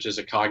is, which is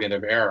a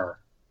cognitive error.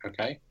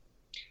 Okay.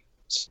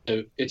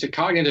 So it's a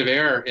cognitive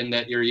error in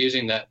that you're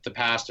using the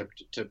past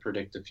to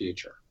predict the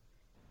future.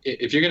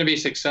 If you're going to be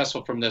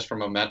successful from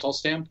a mental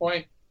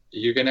standpoint,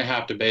 you're going to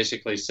have to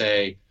basically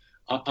say,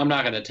 I'm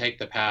not going to take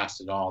the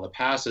past at all. The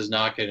past is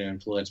not going to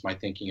influence my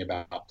thinking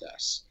about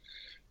this,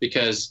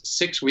 because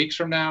 6 weeks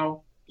from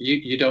now,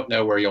 you don't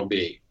know where you'll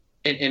be.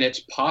 And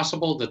it's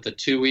possible that the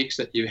 2 weeks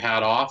that you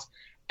had off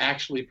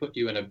actually put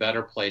you in a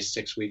better place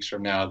 6 weeks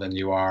from now than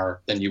you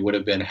would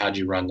have been had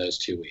you run those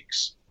 2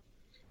 weeks.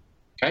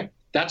 Okay.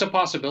 That's a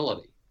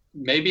possibility.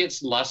 Maybe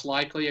it's less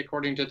likely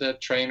according to the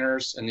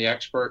trainers and the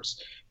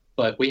experts,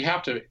 but we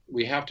have to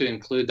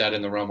include that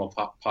in the realm of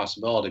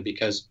possibility,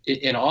 because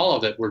in all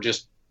of it, we're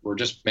just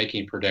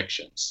making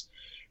predictions,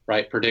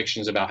 right?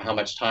 Predictions about how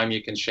much time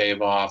you can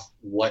shave off,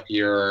 what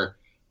your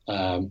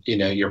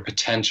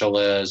potential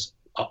is,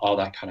 all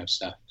that kind of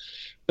stuff.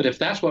 But if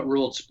that's what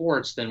ruled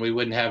sports, then we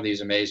wouldn't have these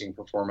amazing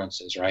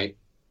performances, right?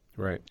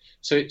 Right.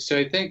 So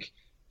I think,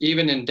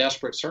 even in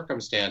desperate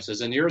circumstances,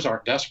 and yours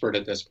aren't desperate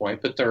at this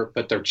point, but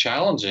they're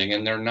challenging,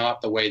 and they're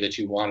not the way that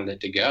you wanted it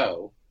to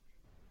go.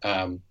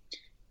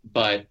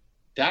 But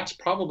that's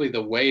probably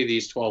the way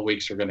these 12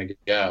 weeks are going to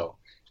go.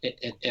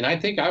 And I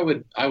think I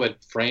would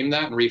frame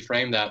that and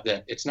reframe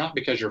that it's not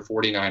because you're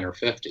 49 or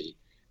 50,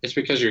 it's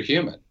because you're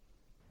human,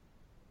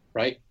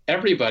 right?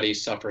 Everybody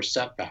suffers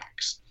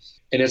setbacks.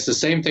 And it's the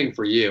same thing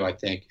for you, I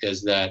think,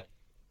 is that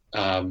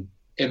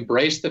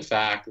embrace the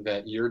fact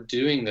that you're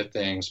doing the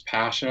things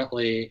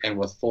passionately and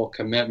with full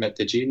commitment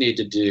that you need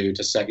to do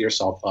to set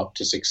yourself up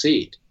to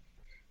succeed.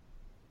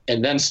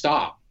 And then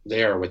stop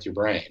there with your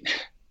brain,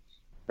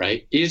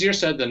 right? Easier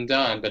said than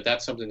done, but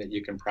that's something that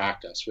you can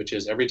practice, which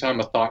is every time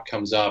a thought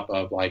comes up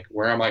of like,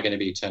 where am I going to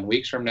be 10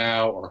 weeks from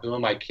now? Or who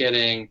am I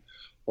kidding?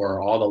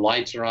 Or all the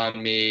lights are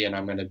on me and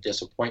I'm going to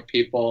disappoint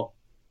people.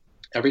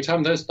 Every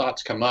time those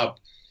thoughts come up,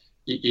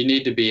 you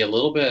need to be a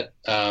little bit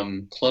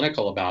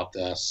clinical about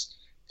this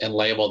and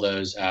label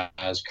those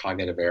as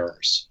cognitive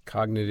errors.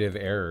 Cognitive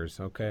errors.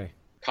 Okay.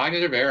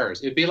 Cognitive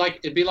errors. It'd be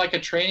like a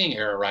training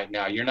error right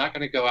now. You're not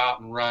going to go out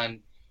and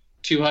run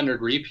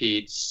 200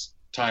 repeats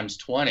times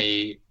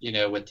 20,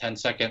 with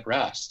 10-second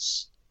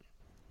rests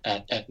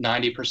at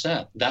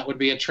 90%. That would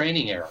be a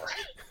training error,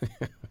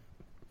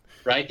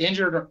 right?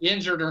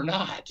 Injured or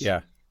not.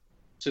 Yeah.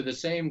 So the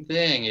same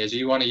thing is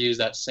you want to use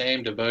that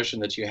same devotion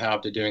that you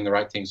have to doing the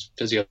right things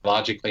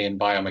physiologically and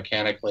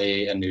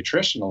biomechanically and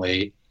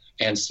nutritionally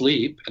and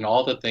sleep and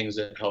all the things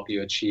that help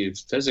you achieve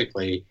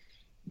physically,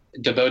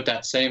 devote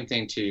that same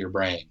thing to your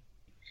brain.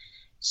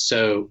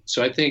 So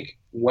I think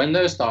when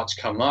those thoughts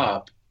come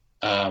up,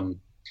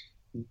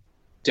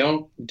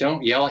 don't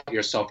yell at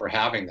yourself for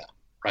having them,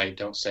 right?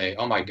 Don't say,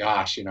 oh my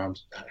gosh,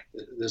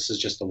 this is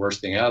just the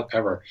worst thing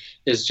ever.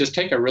 Is just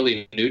take a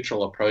really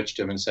neutral approach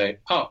to them and say,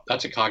 oh,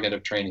 that's a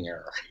cognitive training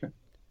error.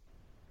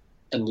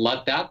 And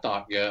let that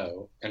thought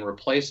go and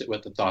replace it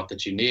with the thought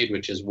that you need,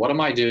 which is, what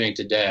am I doing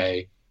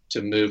today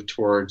to move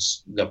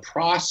towards the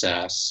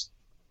process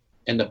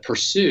and the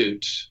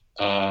pursuit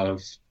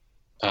of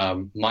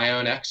my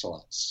own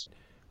excellence.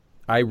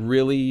 I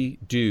really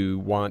do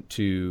want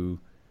to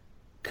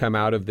come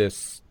out of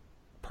this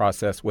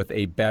process with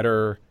a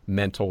better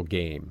mental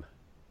game.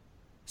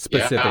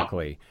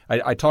 Specifically,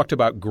 yeah. I talked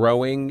about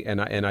growing,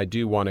 and I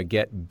do want to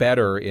get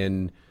better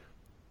in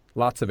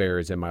lots of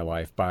areas in my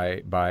life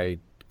by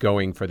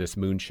going for this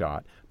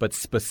moonshot. But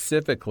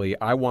specifically,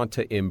 I want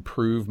to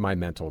improve my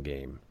mental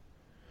game.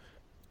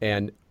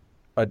 And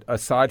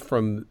aside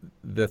from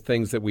the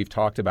things that we've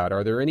talked about,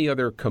 are there any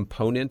other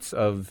components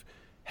of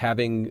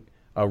having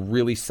a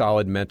really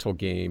solid mental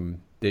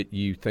game that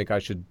you think I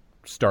should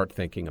start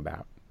thinking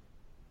about?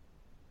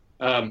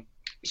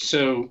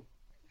 So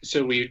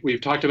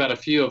we've talked about a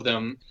few of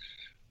them,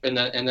 and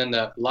then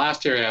the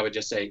last area I would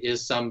just say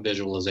is some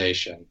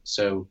visualization.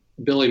 So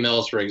Billy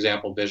Mills, for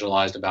example,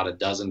 visualized about a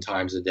dozen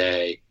times a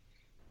day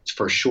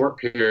for short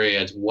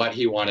periods what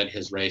he wanted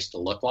his race to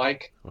look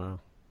like. Wow.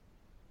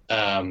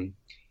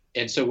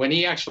 And so when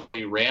he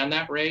actually ran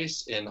that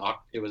race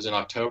it was in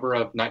October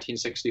of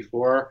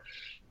 1964.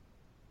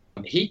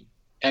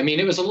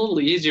 It was a little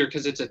easier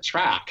because it's a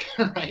track,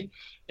 right?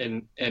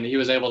 And he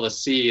was able to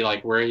see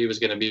like where he was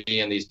going to be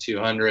in these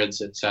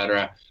 200s, et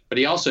cetera. But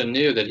he also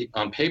knew that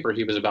on paper,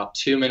 he was about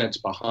 2 minutes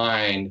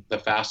behind the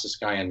fastest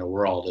guy in the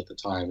world at the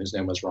time. His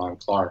name was Ron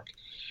Clark.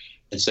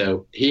 And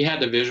so he had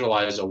to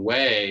visualize a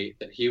way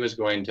that he was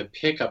going to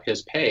pick up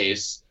his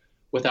pace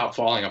without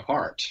falling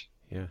apart.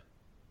 Yeah.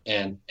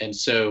 And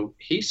so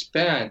he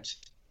spent,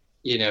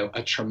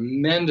 a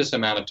tremendous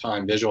amount of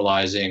time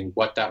visualizing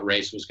what that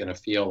race was going to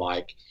feel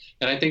like.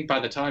 And I think by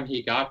the time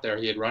he got there,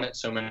 he had run it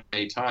so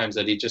many times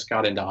that he just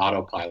got into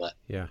autopilot.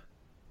 Yeah.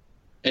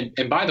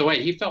 And by the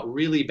way, he felt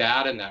really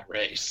bad in that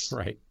race.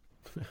 Right.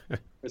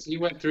 Because he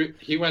went through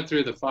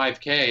the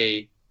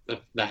 5K,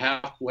 the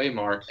halfway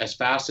mark, as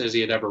fast as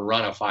he had ever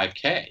run a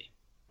 5K.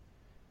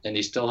 And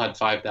he still had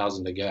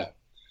 5,000 to go.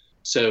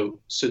 So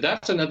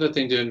that's another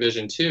thing to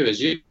envision too,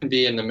 is you can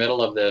be in the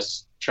middle of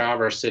this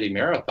Traverse City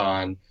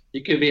Marathon.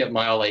 You could be at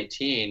mile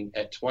 18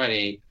 at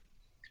 20,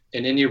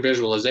 and in your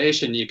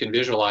visualization, you can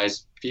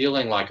visualize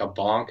feeling like a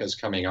bonk is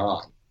coming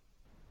on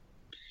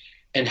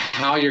and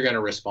how you're going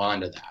to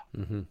respond to that.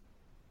 Mm-hmm.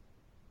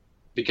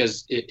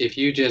 Because if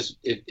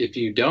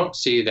you don't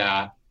see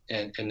that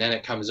and then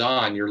it comes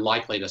on, you're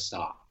likely to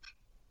stop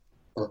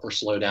or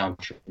slow down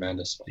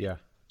tremendously. Yeah.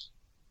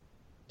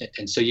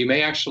 And so you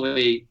may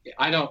actually,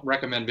 I don't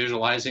recommend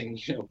visualizing,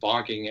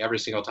 bonking every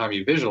single time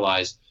you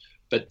visualize,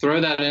 but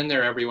throw that in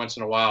there every once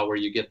in a while where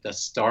you get the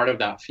start of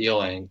that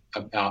feeling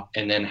about,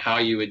 and then how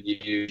you would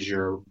use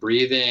your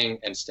breathing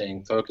and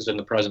staying focused in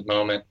the present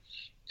moment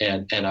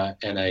and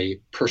a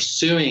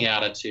pursuing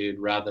attitude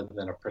rather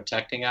than a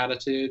protecting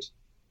attitude,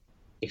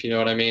 if you know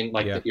what I mean?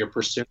 Like that you're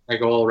pursuing a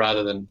goal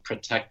rather than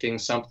protecting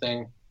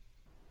something.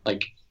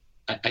 Like,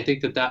 I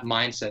think that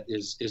mindset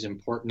is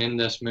important in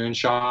this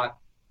moonshot.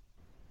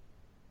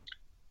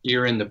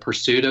 You're in the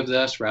pursuit of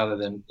this rather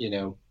than,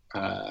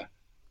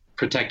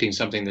 protecting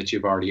something that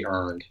you've already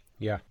earned.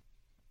 Yeah.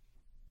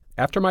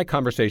 After my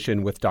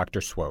conversation with Dr.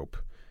 Swope,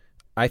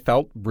 I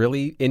felt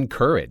really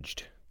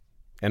encouraged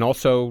and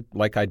also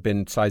like I'd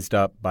been sized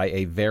up by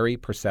a very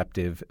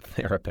perceptive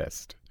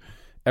therapist.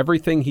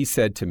 Everything he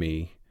said to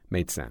me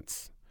made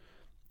sense.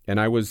 And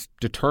I was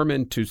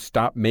determined to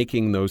stop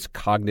making those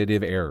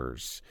cognitive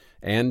errors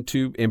and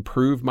to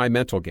improve my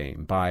mental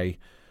game by,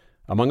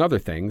 among other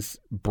things,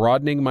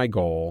 broadening my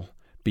goal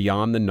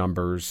beyond the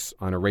numbers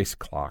on a race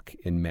clock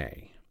in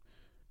May.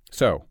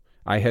 So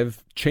I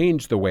have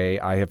changed the way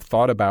I have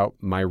thought about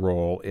my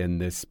role in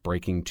this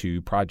Breaking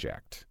 2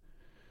 project.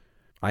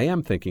 I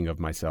am thinking of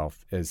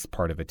myself as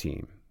part of a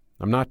team.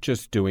 I'm not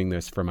just doing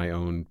this for my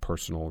own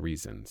personal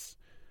reasons.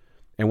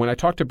 And when I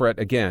talked to Brett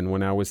again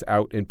when I was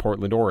out in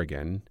Portland,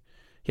 Oregon,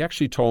 he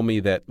actually told me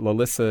that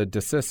Lalissa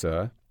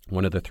DeSissa,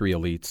 one of the 3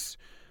 elites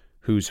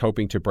who's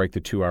hoping to break the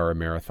 2-hour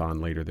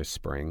marathon later this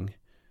spring,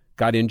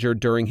 got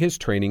injured during his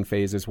training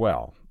phase as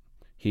well.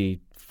 He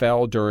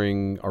fell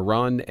during a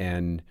run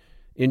and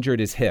injured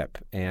his hip,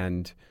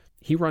 and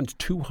he runs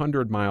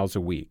 200 miles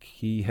a week.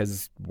 He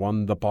has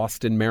won the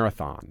Boston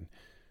Marathon.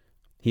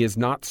 He is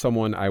not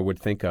someone I would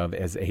think of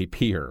as a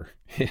peer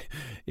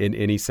in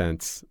any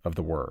sense of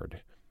the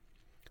word.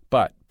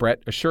 But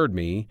Brett assured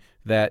me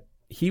that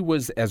he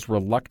was as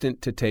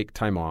reluctant to take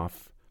time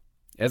off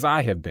as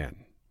I have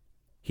been.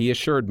 He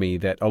assured me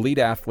that elite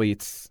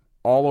athletes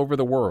all over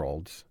the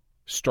world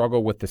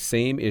struggle with the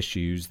same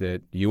issues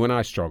that you and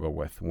I struggle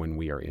with when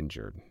we are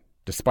injured.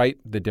 Despite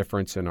the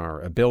difference in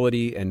our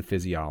ability and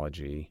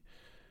physiology,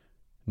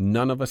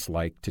 none of us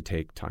like to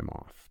take time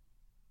off.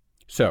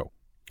 So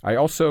I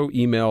also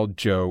emailed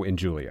Joe and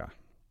Julia,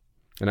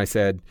 and I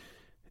said,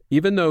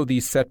 even though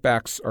these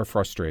setbacks are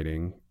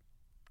frustrating,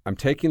 I'm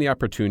taking the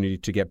opportunity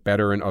to get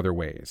better in other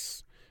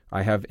ways.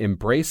 I have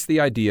embraced the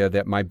idea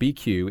that my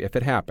BQ, if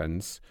it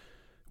happens,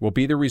 will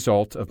be the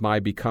result of my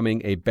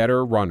becoming a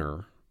better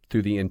runner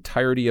through the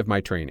entirety of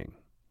my training.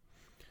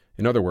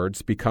 In other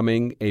words,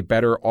 becoming a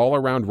better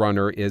all-around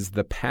runner is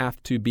the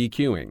path to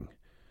BQing.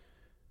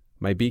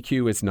 My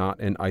BQ is not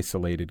an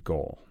isolated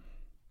goal.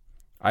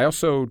 I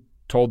also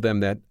told them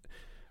that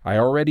I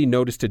already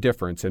noticed a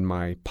difference in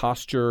my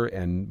posture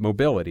and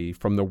mobility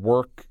from the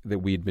work that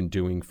we'd been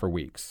doing for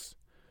weeks.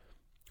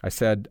 I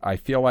said, I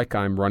feel like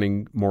I'm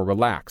running more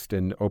relaxed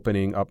and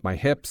opening up my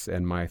hips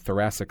and my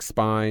thoracic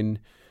spine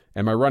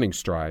and my running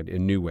stride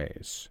in new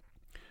ways.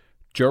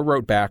 Joe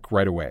wrote back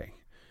right away,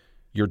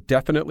 "You're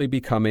definitely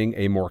becoming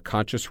a more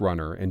conscious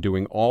runner and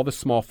doing all the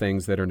small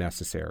things that are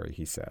necessary,"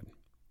 he said.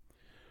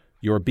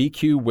 "Your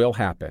BQ will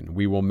happen.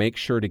 We will make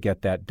sure to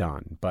get that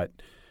done, but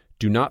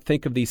do not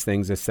think of these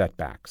things as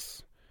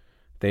setbacks.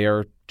 They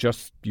are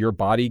just your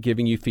body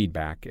giving you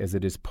feedback as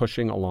it is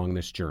pushing along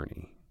this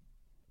journey."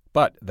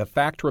 But the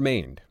fact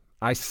remained,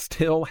 I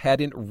still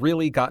hadn't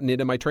really gotten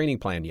into my training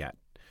plan yet.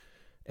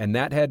 And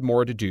that had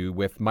more to do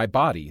with my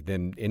body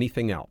than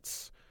anything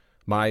else.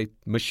 My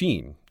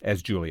machine,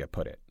 as Julia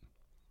put it.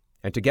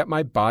 And to get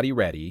my body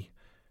ready,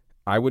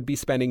 I would be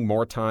spending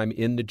more time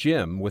in the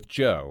gym with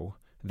Joe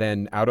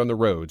than out on the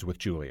roads with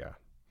Julia,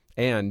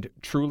 and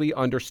truly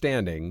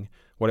understanding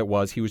what it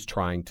was he was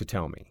trying to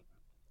tell me.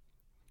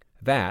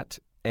 That,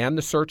 and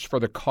the search for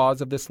the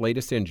cause of this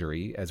latest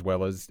injury, as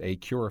well as a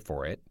cure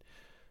for it,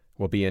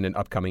 will be in an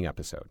upcoming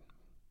episode.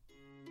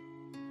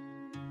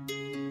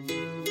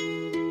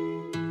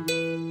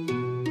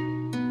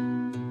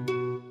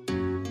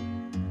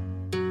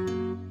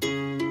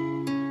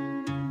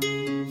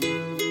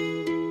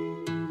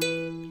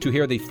 To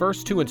hear the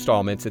first 2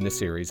 installments in the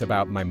series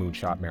about my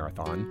Moonshot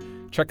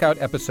Marathon, check out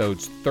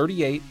episodes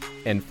 38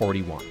 and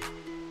 41.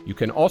 You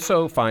can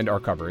also find our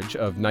coverage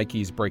of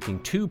Nike's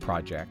Breaking 2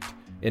 project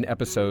in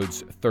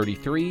episodes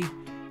 33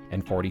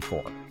 and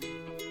 44.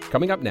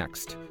 Coming up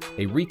next,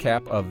 a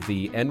recap of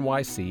the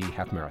NYC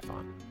Half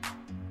Marathon.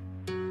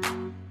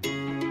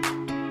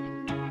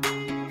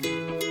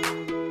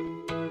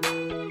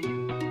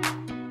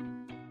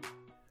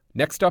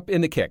 Next up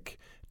in the kick,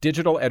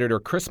 digital editor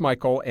Chris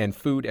Michael and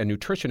food and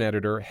nutrition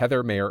editor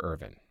Heather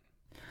Mayer-Irvin.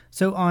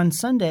 So on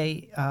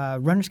Sunday,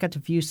 runners got to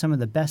view some of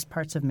the best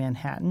parts of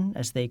Manhattan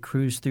as they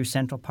cruised through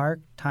Central Park,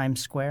 Times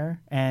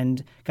Square,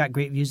 and got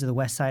great views of the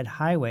West Side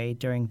Highway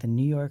during the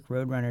New York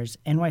Roadrunners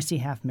NYC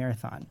Half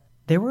Marathon.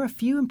 There were a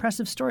few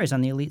impressive stories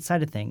on the elite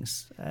side of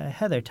things.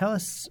 Heather, tell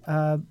us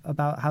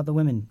about how the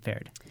women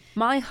fared.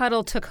 Molly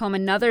Huddle took home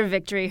another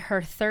victory,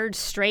 her third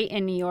straight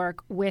in New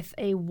York, with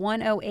a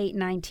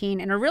 1:08.19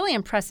 and a really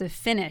impressive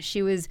finish.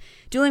 She was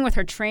dueling with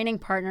her training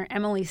partner,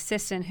 Emily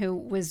Sisson, who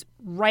was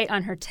right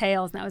on her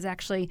tails. And that was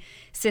actually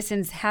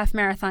Sisson's half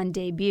marathon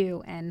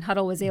debut. And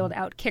Huddle was able to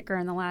outkick her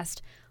in the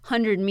last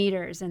 100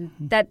 meters. And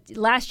that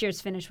last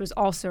year's finish was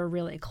also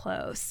really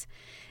close.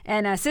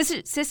 And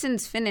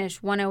Sisson's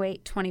finish,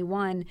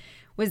 1:08.21,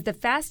 was the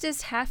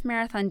fastest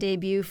half-marathon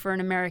debut for an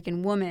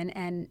American woman.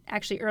 And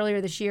actually earlier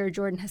this year,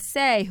 Jordan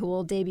Hasay, who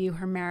will debut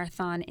her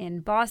marathon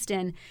in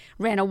Boston,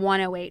 ran a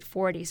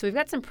 1:08.40. So we've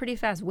got some pretty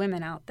fast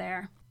women out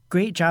there.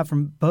 Great job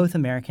from both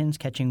Americans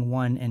catching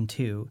 1 and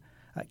 2.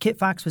 Kit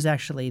Fox was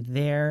actually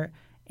there,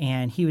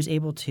 and he was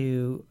able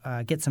to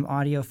get some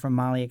audio from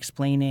Molly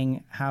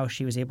explaining how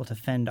she was able to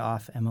fend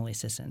off Emily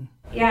Sisson.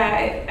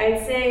 Yeah,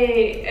 I'd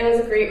say it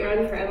was a great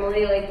run for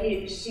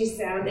Emily. She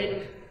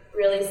sounded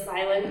really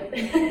silent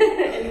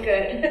and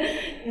good,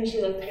 and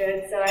she looked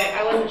good. So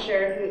I wasn't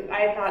sure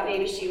I thought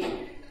maybe she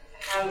would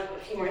have a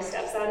few more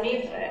steps on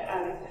me, but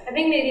I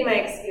think maybe my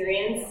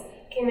experience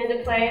came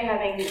into play,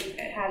 having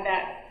had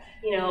that,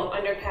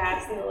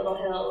 underpass and the little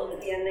hills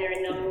at the end there,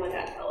 and knowing what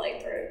that felt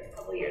like for a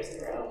couple years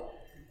in a row.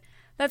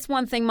 That's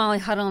one thing Molly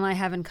Huddle and I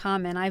have in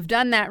common. I've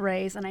done that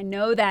race, and I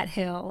know that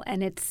hill,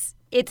 and it's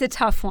a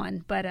tough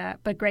one,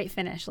 but great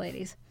finish,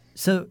 ladies.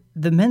 So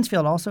the men's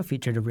field also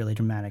featured a really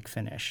dramatic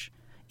finish.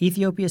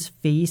 Ethiopia's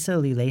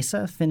Feisa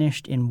Lilesa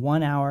finished in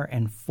 1 hour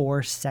and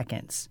 4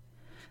 seconds.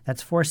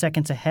 That's 4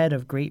 seconds ahead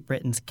of Great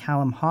Britain's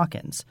Callum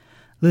Hawkins.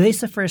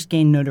 Lilesa first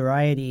gained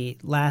notoriety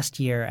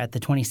last year at the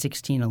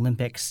 2016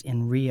 Olympics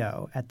in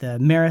Rio. At the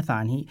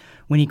marathon,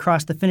 when he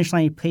crossed the finish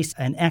line, he placed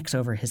an X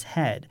over his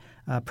head,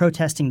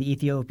 protesting the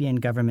Ethiopian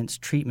government's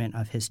treatment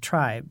of his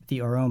tribe, the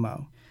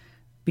Oromo.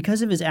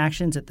 Because of his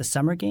actions at the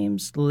Summer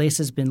Games,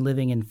 Lilesa's been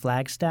living in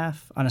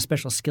Flagstaff on a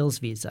special skills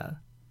visa.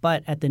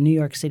 But at the New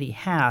York City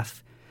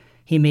Half,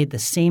 he made the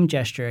same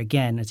gesture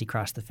again as he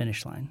crossed the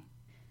finish line.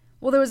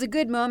 Well, there was a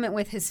good moment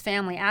with his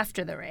family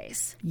after the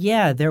race.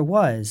 Yeah, there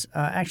was,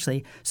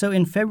 actually. So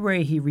in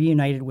February, he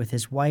reunited with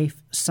his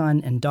wife,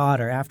 son, and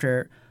daughter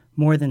after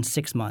more than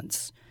 6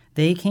 months.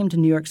 They came to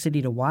New York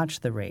City to watch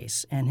the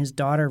race, and his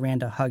daughter ran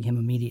to hug him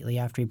immediately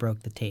after he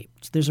broke the tape.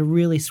 So there's a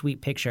really sweet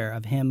picture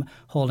of him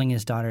holding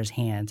his daughter's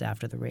hands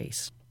after the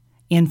race.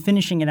 And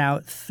finishing it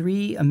out,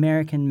 3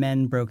 American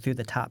men broke through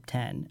the top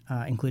 10,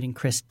 including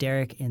Chris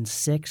Derrick in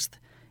 6th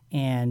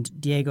and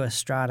Diego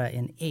Estrada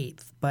in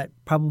 8th. But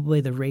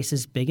probably the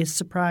race's biggest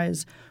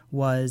surprise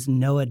was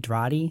Noah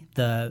Droddy,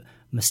 the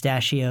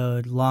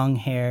mustachioed,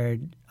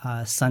 long-haired,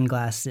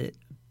 sunglasses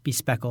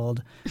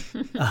bespeckled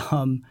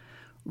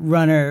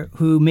runner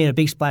who made a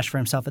big splash for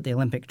himself at the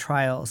Olympic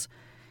trials.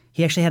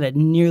 He actually had a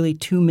nearly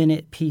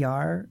 2-minute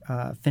PR,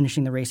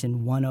 finishing the race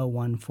in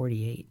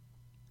 1:01.48.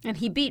 And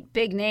he beat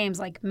big names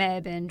like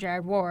Meb and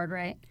Jared Ward,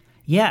 right?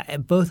 Yeah,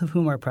 both of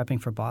whom are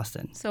prepping for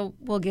Boston. So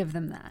we'll give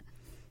them that.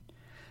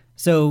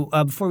 So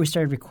before we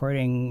started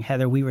recording,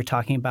 Heather, we were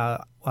talking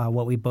about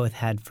what we both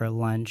had for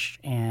lunch.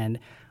 And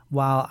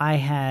while I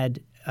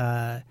had,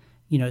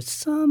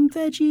 some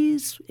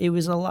veggies, it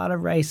was a lot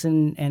of rice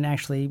and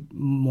actually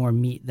more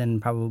meat than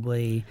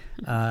probably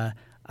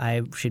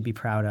I should be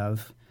proud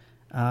of.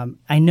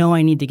 I know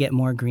I need to get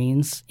more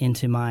greens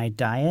into my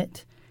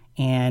diet.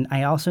 And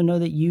I also know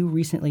that you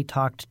recently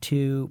talked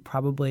to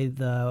probably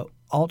the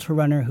ultra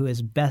runner who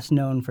is best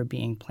known for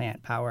being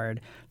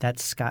plant-powered.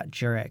 That's Scott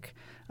Jurek.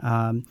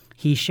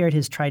 He shared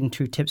his tried and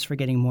true tips for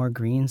getting more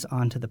greens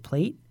onto the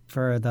plate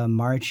for the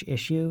March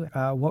issue.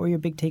 What were your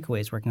big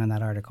takeaways working on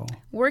that article?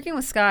 Working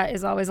with Scott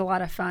is always a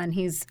lot of fun.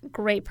 He's a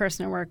great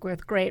person to work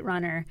with, great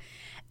runner.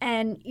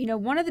 And,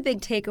 one of the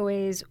big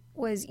takeaways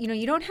was,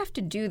 you don't have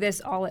to do this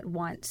all at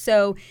once.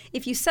 So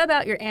if you sub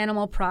out your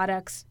animal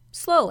products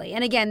slowly,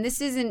 and again,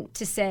 this isn't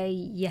to say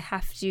you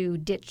have to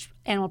ditch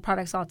animal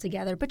products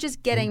altogether, but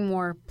just getting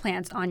more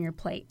plants on your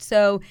plate.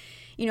 So,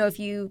 if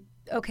you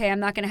I'm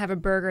not going to have a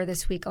burger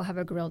this week, I'll have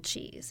a grilled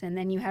cheese. And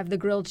then you have the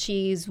grilled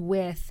cheese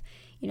with,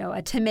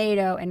 a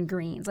tomato and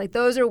greens. Like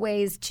those are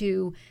ways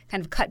to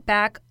kind of cut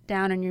back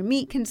down on your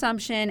meat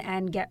consumption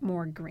and get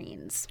more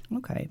greens.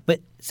 Okay.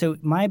 But so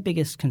my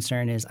biggest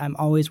concern is I'm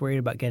always worried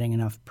about getting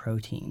enough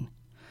protein.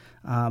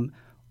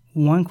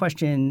 One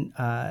question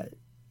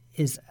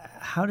is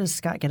how does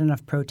Scott get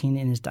enough protein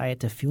in his diet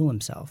to fuel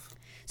himself?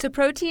 So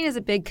protein is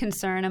a big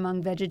concern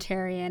among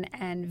vegetarian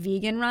and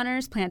vegan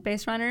runners,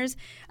 plant-based runners.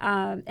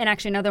 And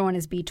actually another one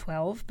is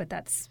B12, but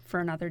that's for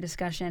another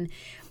discussion.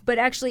 But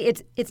actually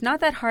it's not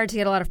that hard to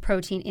get a lot of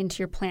protein into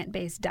your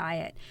plant-based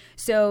diet.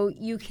 So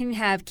you can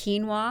have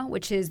quinoa,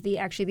 which is the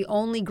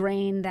only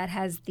grain that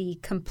has the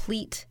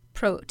complete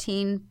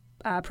protein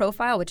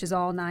profile, which is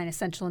all 9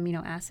 essential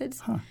amino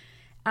acids. Huh.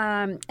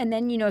 And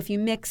then, if you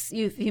mix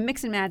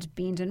and match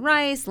beans and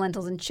rice,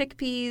 lentils and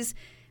chickpeas,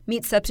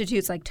 meat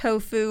substitutes like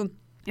tofu,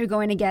 you're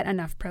going to get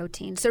enough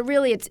protein. So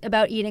really it's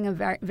about eating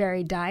a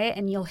varied diet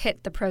and you'll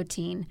hit the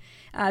protein.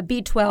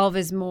 B12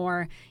 is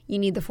more, you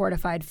need the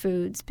fortified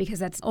foods because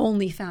that's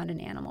only found in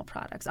animal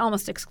products,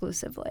 almost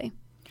exclusively.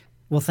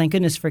 Well, thank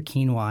goodness for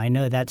quinoa. I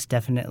know that's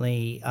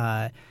definitely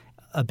a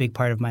big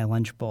part of my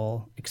lunch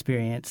bowl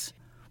experience.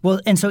 Well,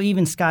 and so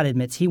even Scott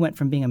admits he went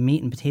from being a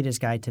meat and potatoes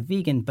guy to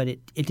vegan, but it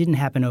didn't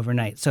happen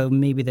overnight. So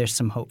maybe there's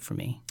some hope for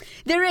me.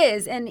 There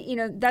is. And,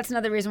 that's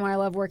another reason why I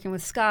love working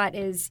with Scott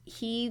is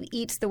he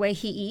eats the way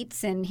he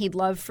eats and he'd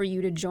love for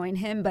you to join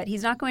him, but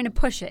he's not going to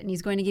push it. And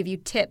he's going to give you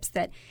tips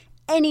that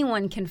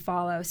anyone can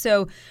follow.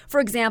 So, for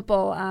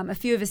example, a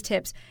few of his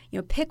tips,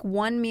 pick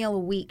one meal a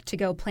week to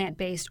go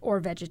plant-based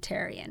or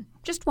vegetarian.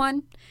 Just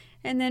one.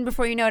 And then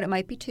before you know it, it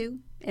might be 2.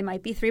 It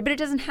might be 3, but it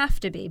doesn't have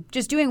to be.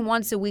 Just doing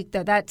once a week,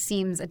 though, that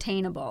seems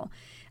attainable.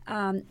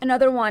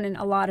 Another one, and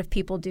a lot of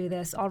people do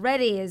this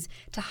already, is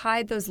to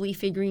hide those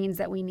leafy greens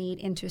that we need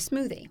into a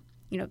smoothie.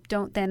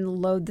 Don't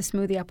then load the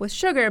smoothie up with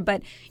sugar,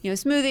 but,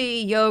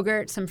 smoothie,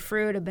 yogurt, some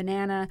fruit, a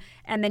banana,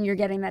 and then you're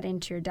getting that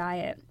into your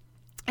diet.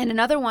 And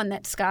another one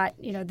that Scott,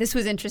 this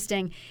was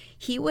interesting,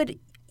 he would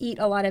eat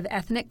a lot of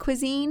ethnic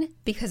cuisine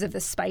because of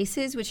the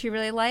spices, which he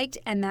really liked,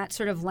 and that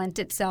sort of lent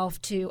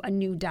itself to a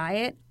new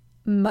diet,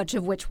 much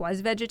of which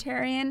was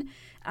vegetarian.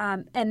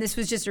 And this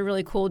was just a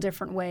really cool,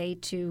 different way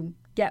to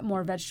get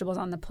more vegetables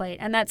on the plate.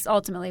 And that's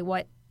ultimately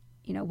what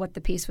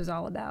the piece was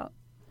all about.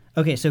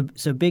 Okay, so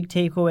big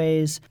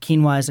takeaways.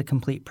 Quinoa is a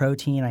complete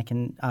protein. I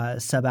can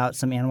sub out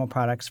some animal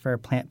products for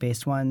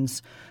plant-based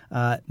ones.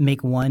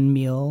 Make one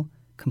meal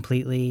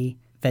completely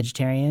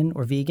vegetarian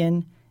or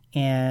vegan,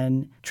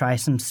 and try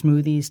some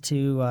smoothies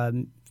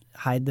to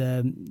hide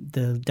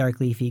the dark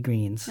leafy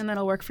greens. And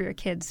that'll work for your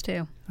kids,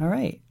 too. All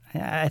right.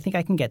 I think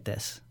I can get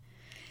this.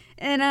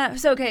 And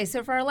so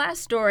for our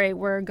last story,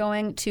 we're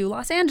going to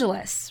Los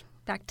Angeles.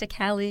 Back to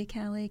Cali.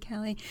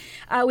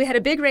 We had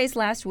a big race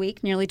last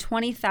week. Nearly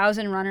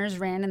 20,000 runners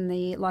ran in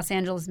the Los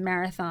Angeles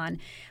Marathon.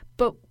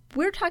 But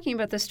we're talking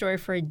about this story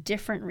for a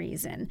different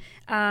reason.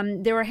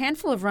 There were a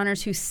handful of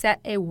runners who set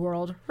a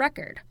world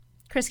record.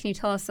 Chris, can you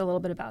tell us a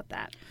little bit about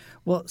that?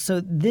 Well, so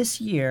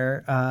this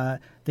year,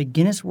 the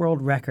Guinness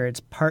World Records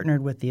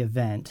partnered with the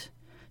event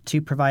to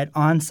provide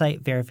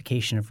on-site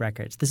verification of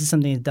records. This is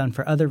something they've done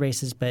for other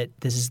races, but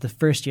this is the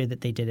first year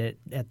that they did it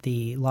at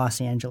the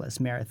Los Angeles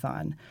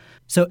Marathon.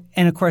 So,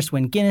 and of course,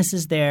 when Guinness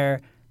is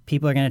there,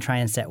 people are going to try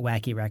and set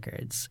wacky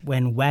records.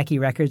 When wacky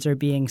records are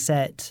being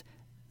set,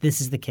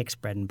 this is the Kicks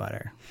bread and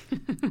butter.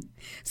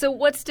 So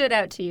what stood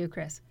out to you,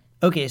 Chris?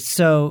 Okay,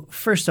 so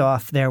first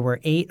off, there were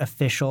 8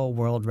 official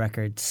world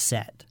records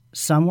set.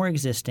 Some were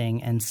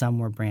existing and some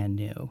were brand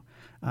new.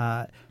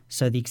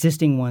 So the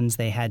existing ones,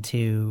 they had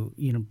to,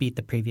 beat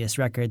the previous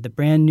record. The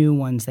brand new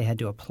ones, they had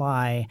to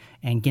apply,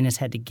 and Guinness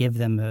had to give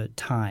them a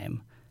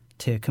time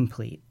to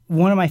complete.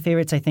 One of my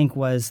favorites, I think,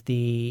 was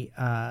the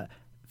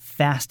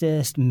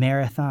fastest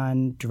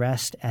marathon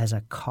dressed as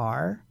a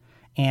car.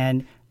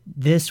 And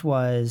this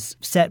was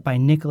set by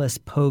Nicholas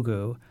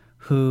Pogu,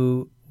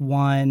 who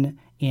won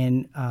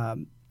in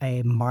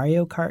a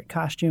Mario Kart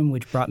costume,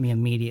 which brought me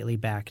immediately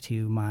back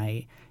to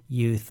my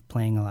youth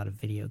playing a lot of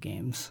video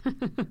games.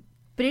 But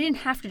he didn't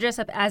have to dress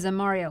up as a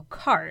Mario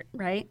Kart,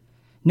 right?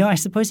 No, I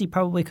suppose he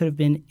probably could have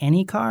been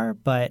any car,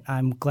 but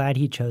I'm glad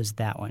he chose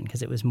that one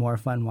because it was more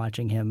fun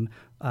watching him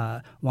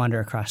wander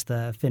across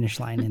the finish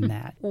line in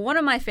that. Well, one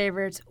of my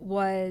favorites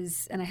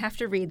was, and I have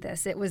to read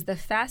this, it was the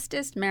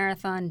fastest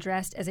marathon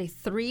dressed as a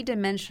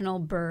 3-dimensional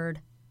bird,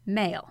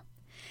 male.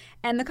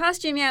 And the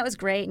costume, yeah, it was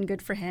great and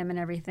good for him and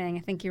everything. I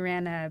think he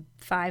ran a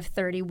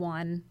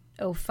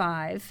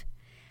 5:31:05.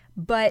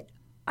 But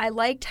I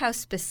liked how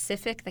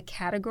specific the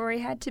category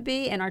had to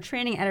be, and our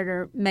training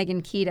editor,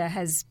 Megan Kita,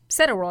 has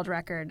set a world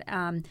record.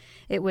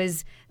 It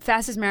was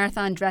fastest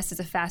marathon dressed as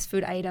a fast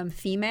food item,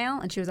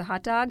 female, and she was a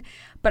hot dog.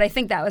 But I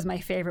think that was my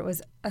favorite,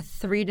 was a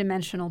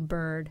 3-dimensional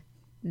bird,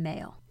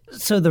 male.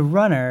 So the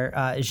runner,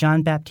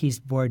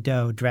 Jean-Baptiste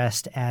Bourdeau,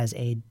 dressed as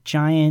a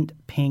giant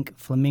pink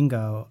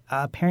flamingo,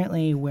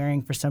 apparently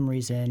wearing, for some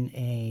reason,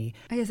 a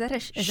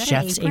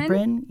chef's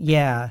apron?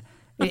 Yeah.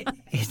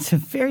 It's a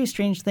very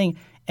strange thing.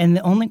 And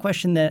the only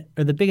question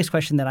the biggest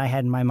question that I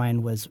had in my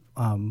mind was,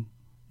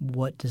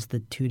 what does the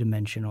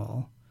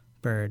 2-dimensional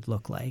bird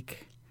look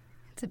like?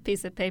 It's a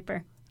piece of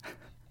paper.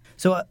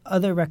 So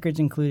other records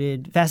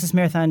included fastest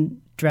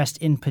marathon dressed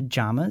in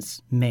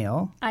pajamas,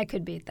 male. I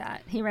could beat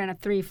that. He ran a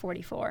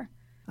 3:44.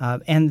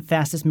 And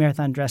fastest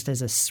marathon dressed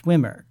as a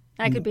swimmer.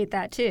 I could beat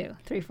that too,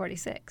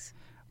 3:46.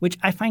 Which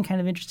I find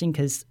kind of interesting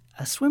because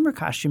a swimmer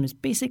costume is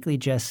basically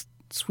just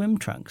swim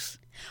trunks.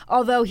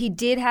 Although he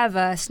did have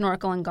a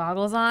snorkel and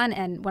goggles on,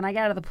 and when I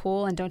get out of the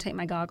pool and don't take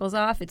my goggles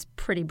off, it's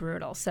pretty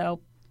brutal.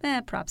 So,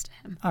 props to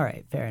him. All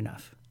right, fair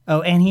enough.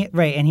 Oh, and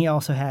he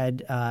also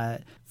had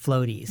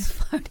floaties.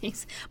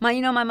 Floaties. My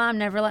mom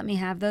never let me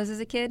have those as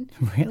a kid.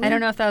 Really? I don't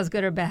know if that was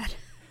good or bad.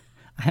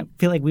 I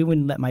feel like we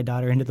wouldn't let my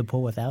daughter into the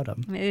pool without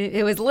them.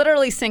 It was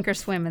literally sink or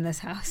swim in this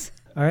house.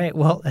 All right,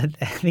 well,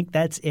 I think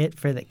that's it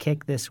for The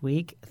Kick this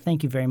week.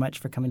 Thank you very much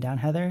for coming down,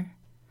 Heather.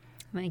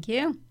 Thank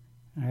you.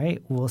 All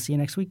right, we'll see you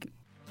next week.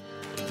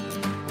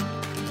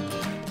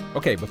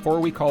 Okay, before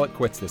we call it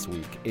quits this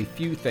week, a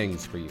few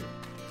things for you.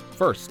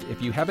 First,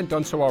 if you haven't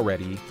done so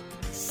already,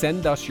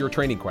 send us your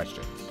training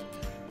questions.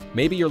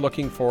 Maybe you're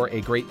looking for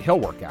a great hill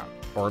workout,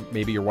 or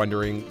maybe you're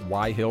wondering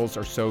why hills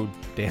are so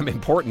damn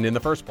important in the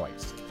first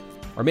place.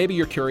 Or maybe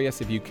you're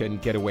curious if you can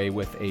get away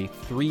with a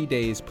 3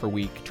 days per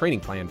week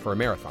training plan for a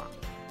marathon.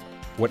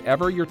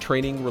 Whatever your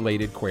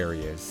training-related query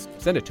is,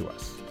 send it to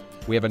us.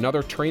 We have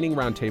another training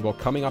roundtable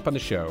coming up on the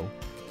show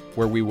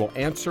where we will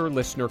answer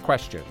listener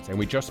questions, and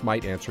we just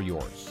might answer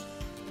yours.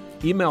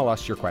 Email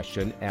us your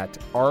question at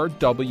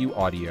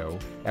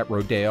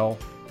rwaudio@rodale,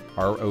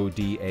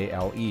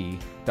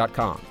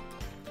 RODALE.com,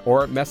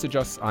 or message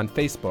us on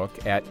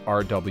Facebook at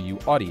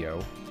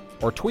rwaudio,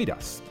 or tweet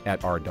us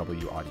at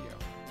rwaudio.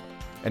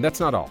 And that's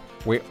not all.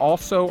 We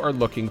also are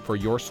looking for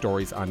your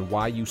stories on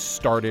why you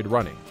started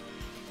running.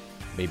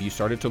 Maybe you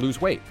started to lose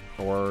weight,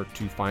 or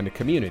to find a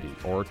community,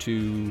 or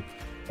to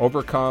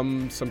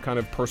overcome some kind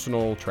of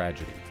personal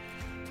tragedy.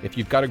 If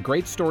you've got a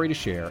great story to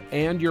share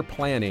and you're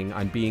planning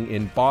on being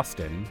in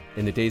Boston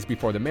in the days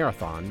before the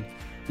marathon,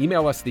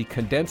 email us the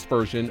condensed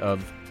version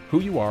of who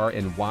you are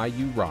and why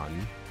you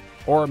run,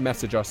 or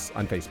message us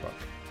on Facebook.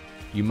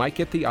 You might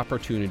get the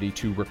opportunity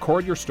to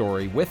record your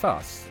story with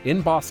us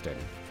in Boston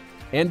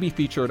and be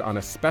featured on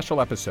a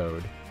special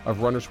episode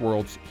of Runner's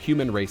World's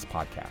Human Race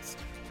podcast.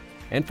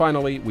 And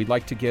finally, we'd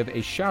like to give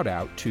a shout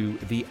out to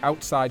the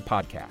Outside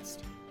Podcast.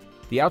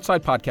 The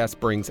Outside Podcast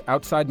brings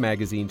Outside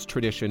Magazine's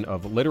tradition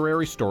of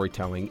literary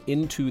storytelling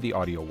into the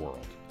audio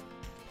world.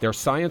 Their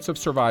Science of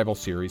Survival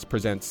series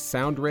presents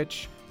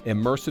sound-rich,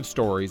 immersive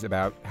stories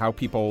about how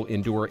people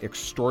endure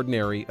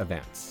extraordinary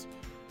events.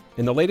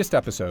 In the latest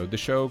episode, the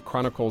show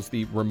chronicles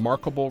the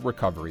remarkable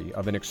recovery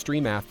of an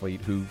extreme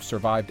athlete who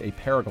survived a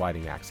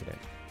paragliding accident,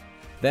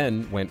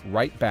 then went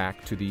right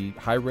back to the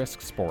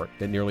high-risk sport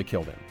that nearly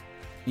killed him,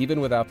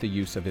 even without the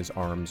use of his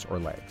arms or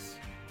legs.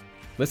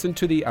 Listen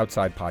to the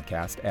Outside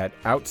Podcast at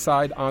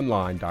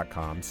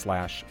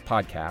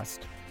outsideonline.com/podcast,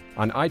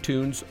 on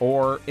iTunes,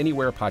 or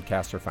anywhere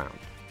podcasts are found.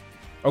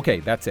 Okay,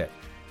 that's it.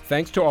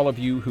 Thanks to all of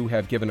you who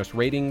have given us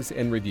ratings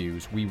and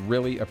reviews. We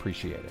really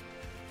appreciate it.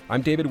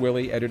 I'm David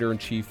Willey,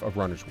 Editor-in-Chief of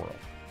Runner's World.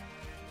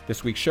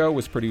 This week's show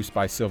was produced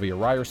by Sylvia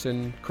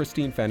Ryerson,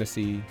 Christine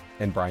Fennessy,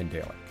 and Brian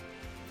Dalick.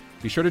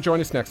 Be sure to join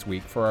us next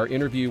week for our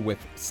interview with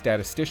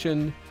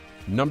statistician,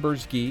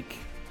 numbers geek,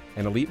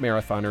 and elite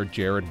marathoner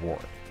Jared Ward.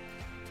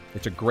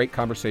 It's a great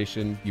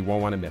conversation. You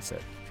won't want to miss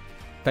it.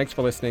 Thanks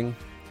for listening.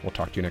 We'll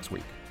talk to you next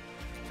week.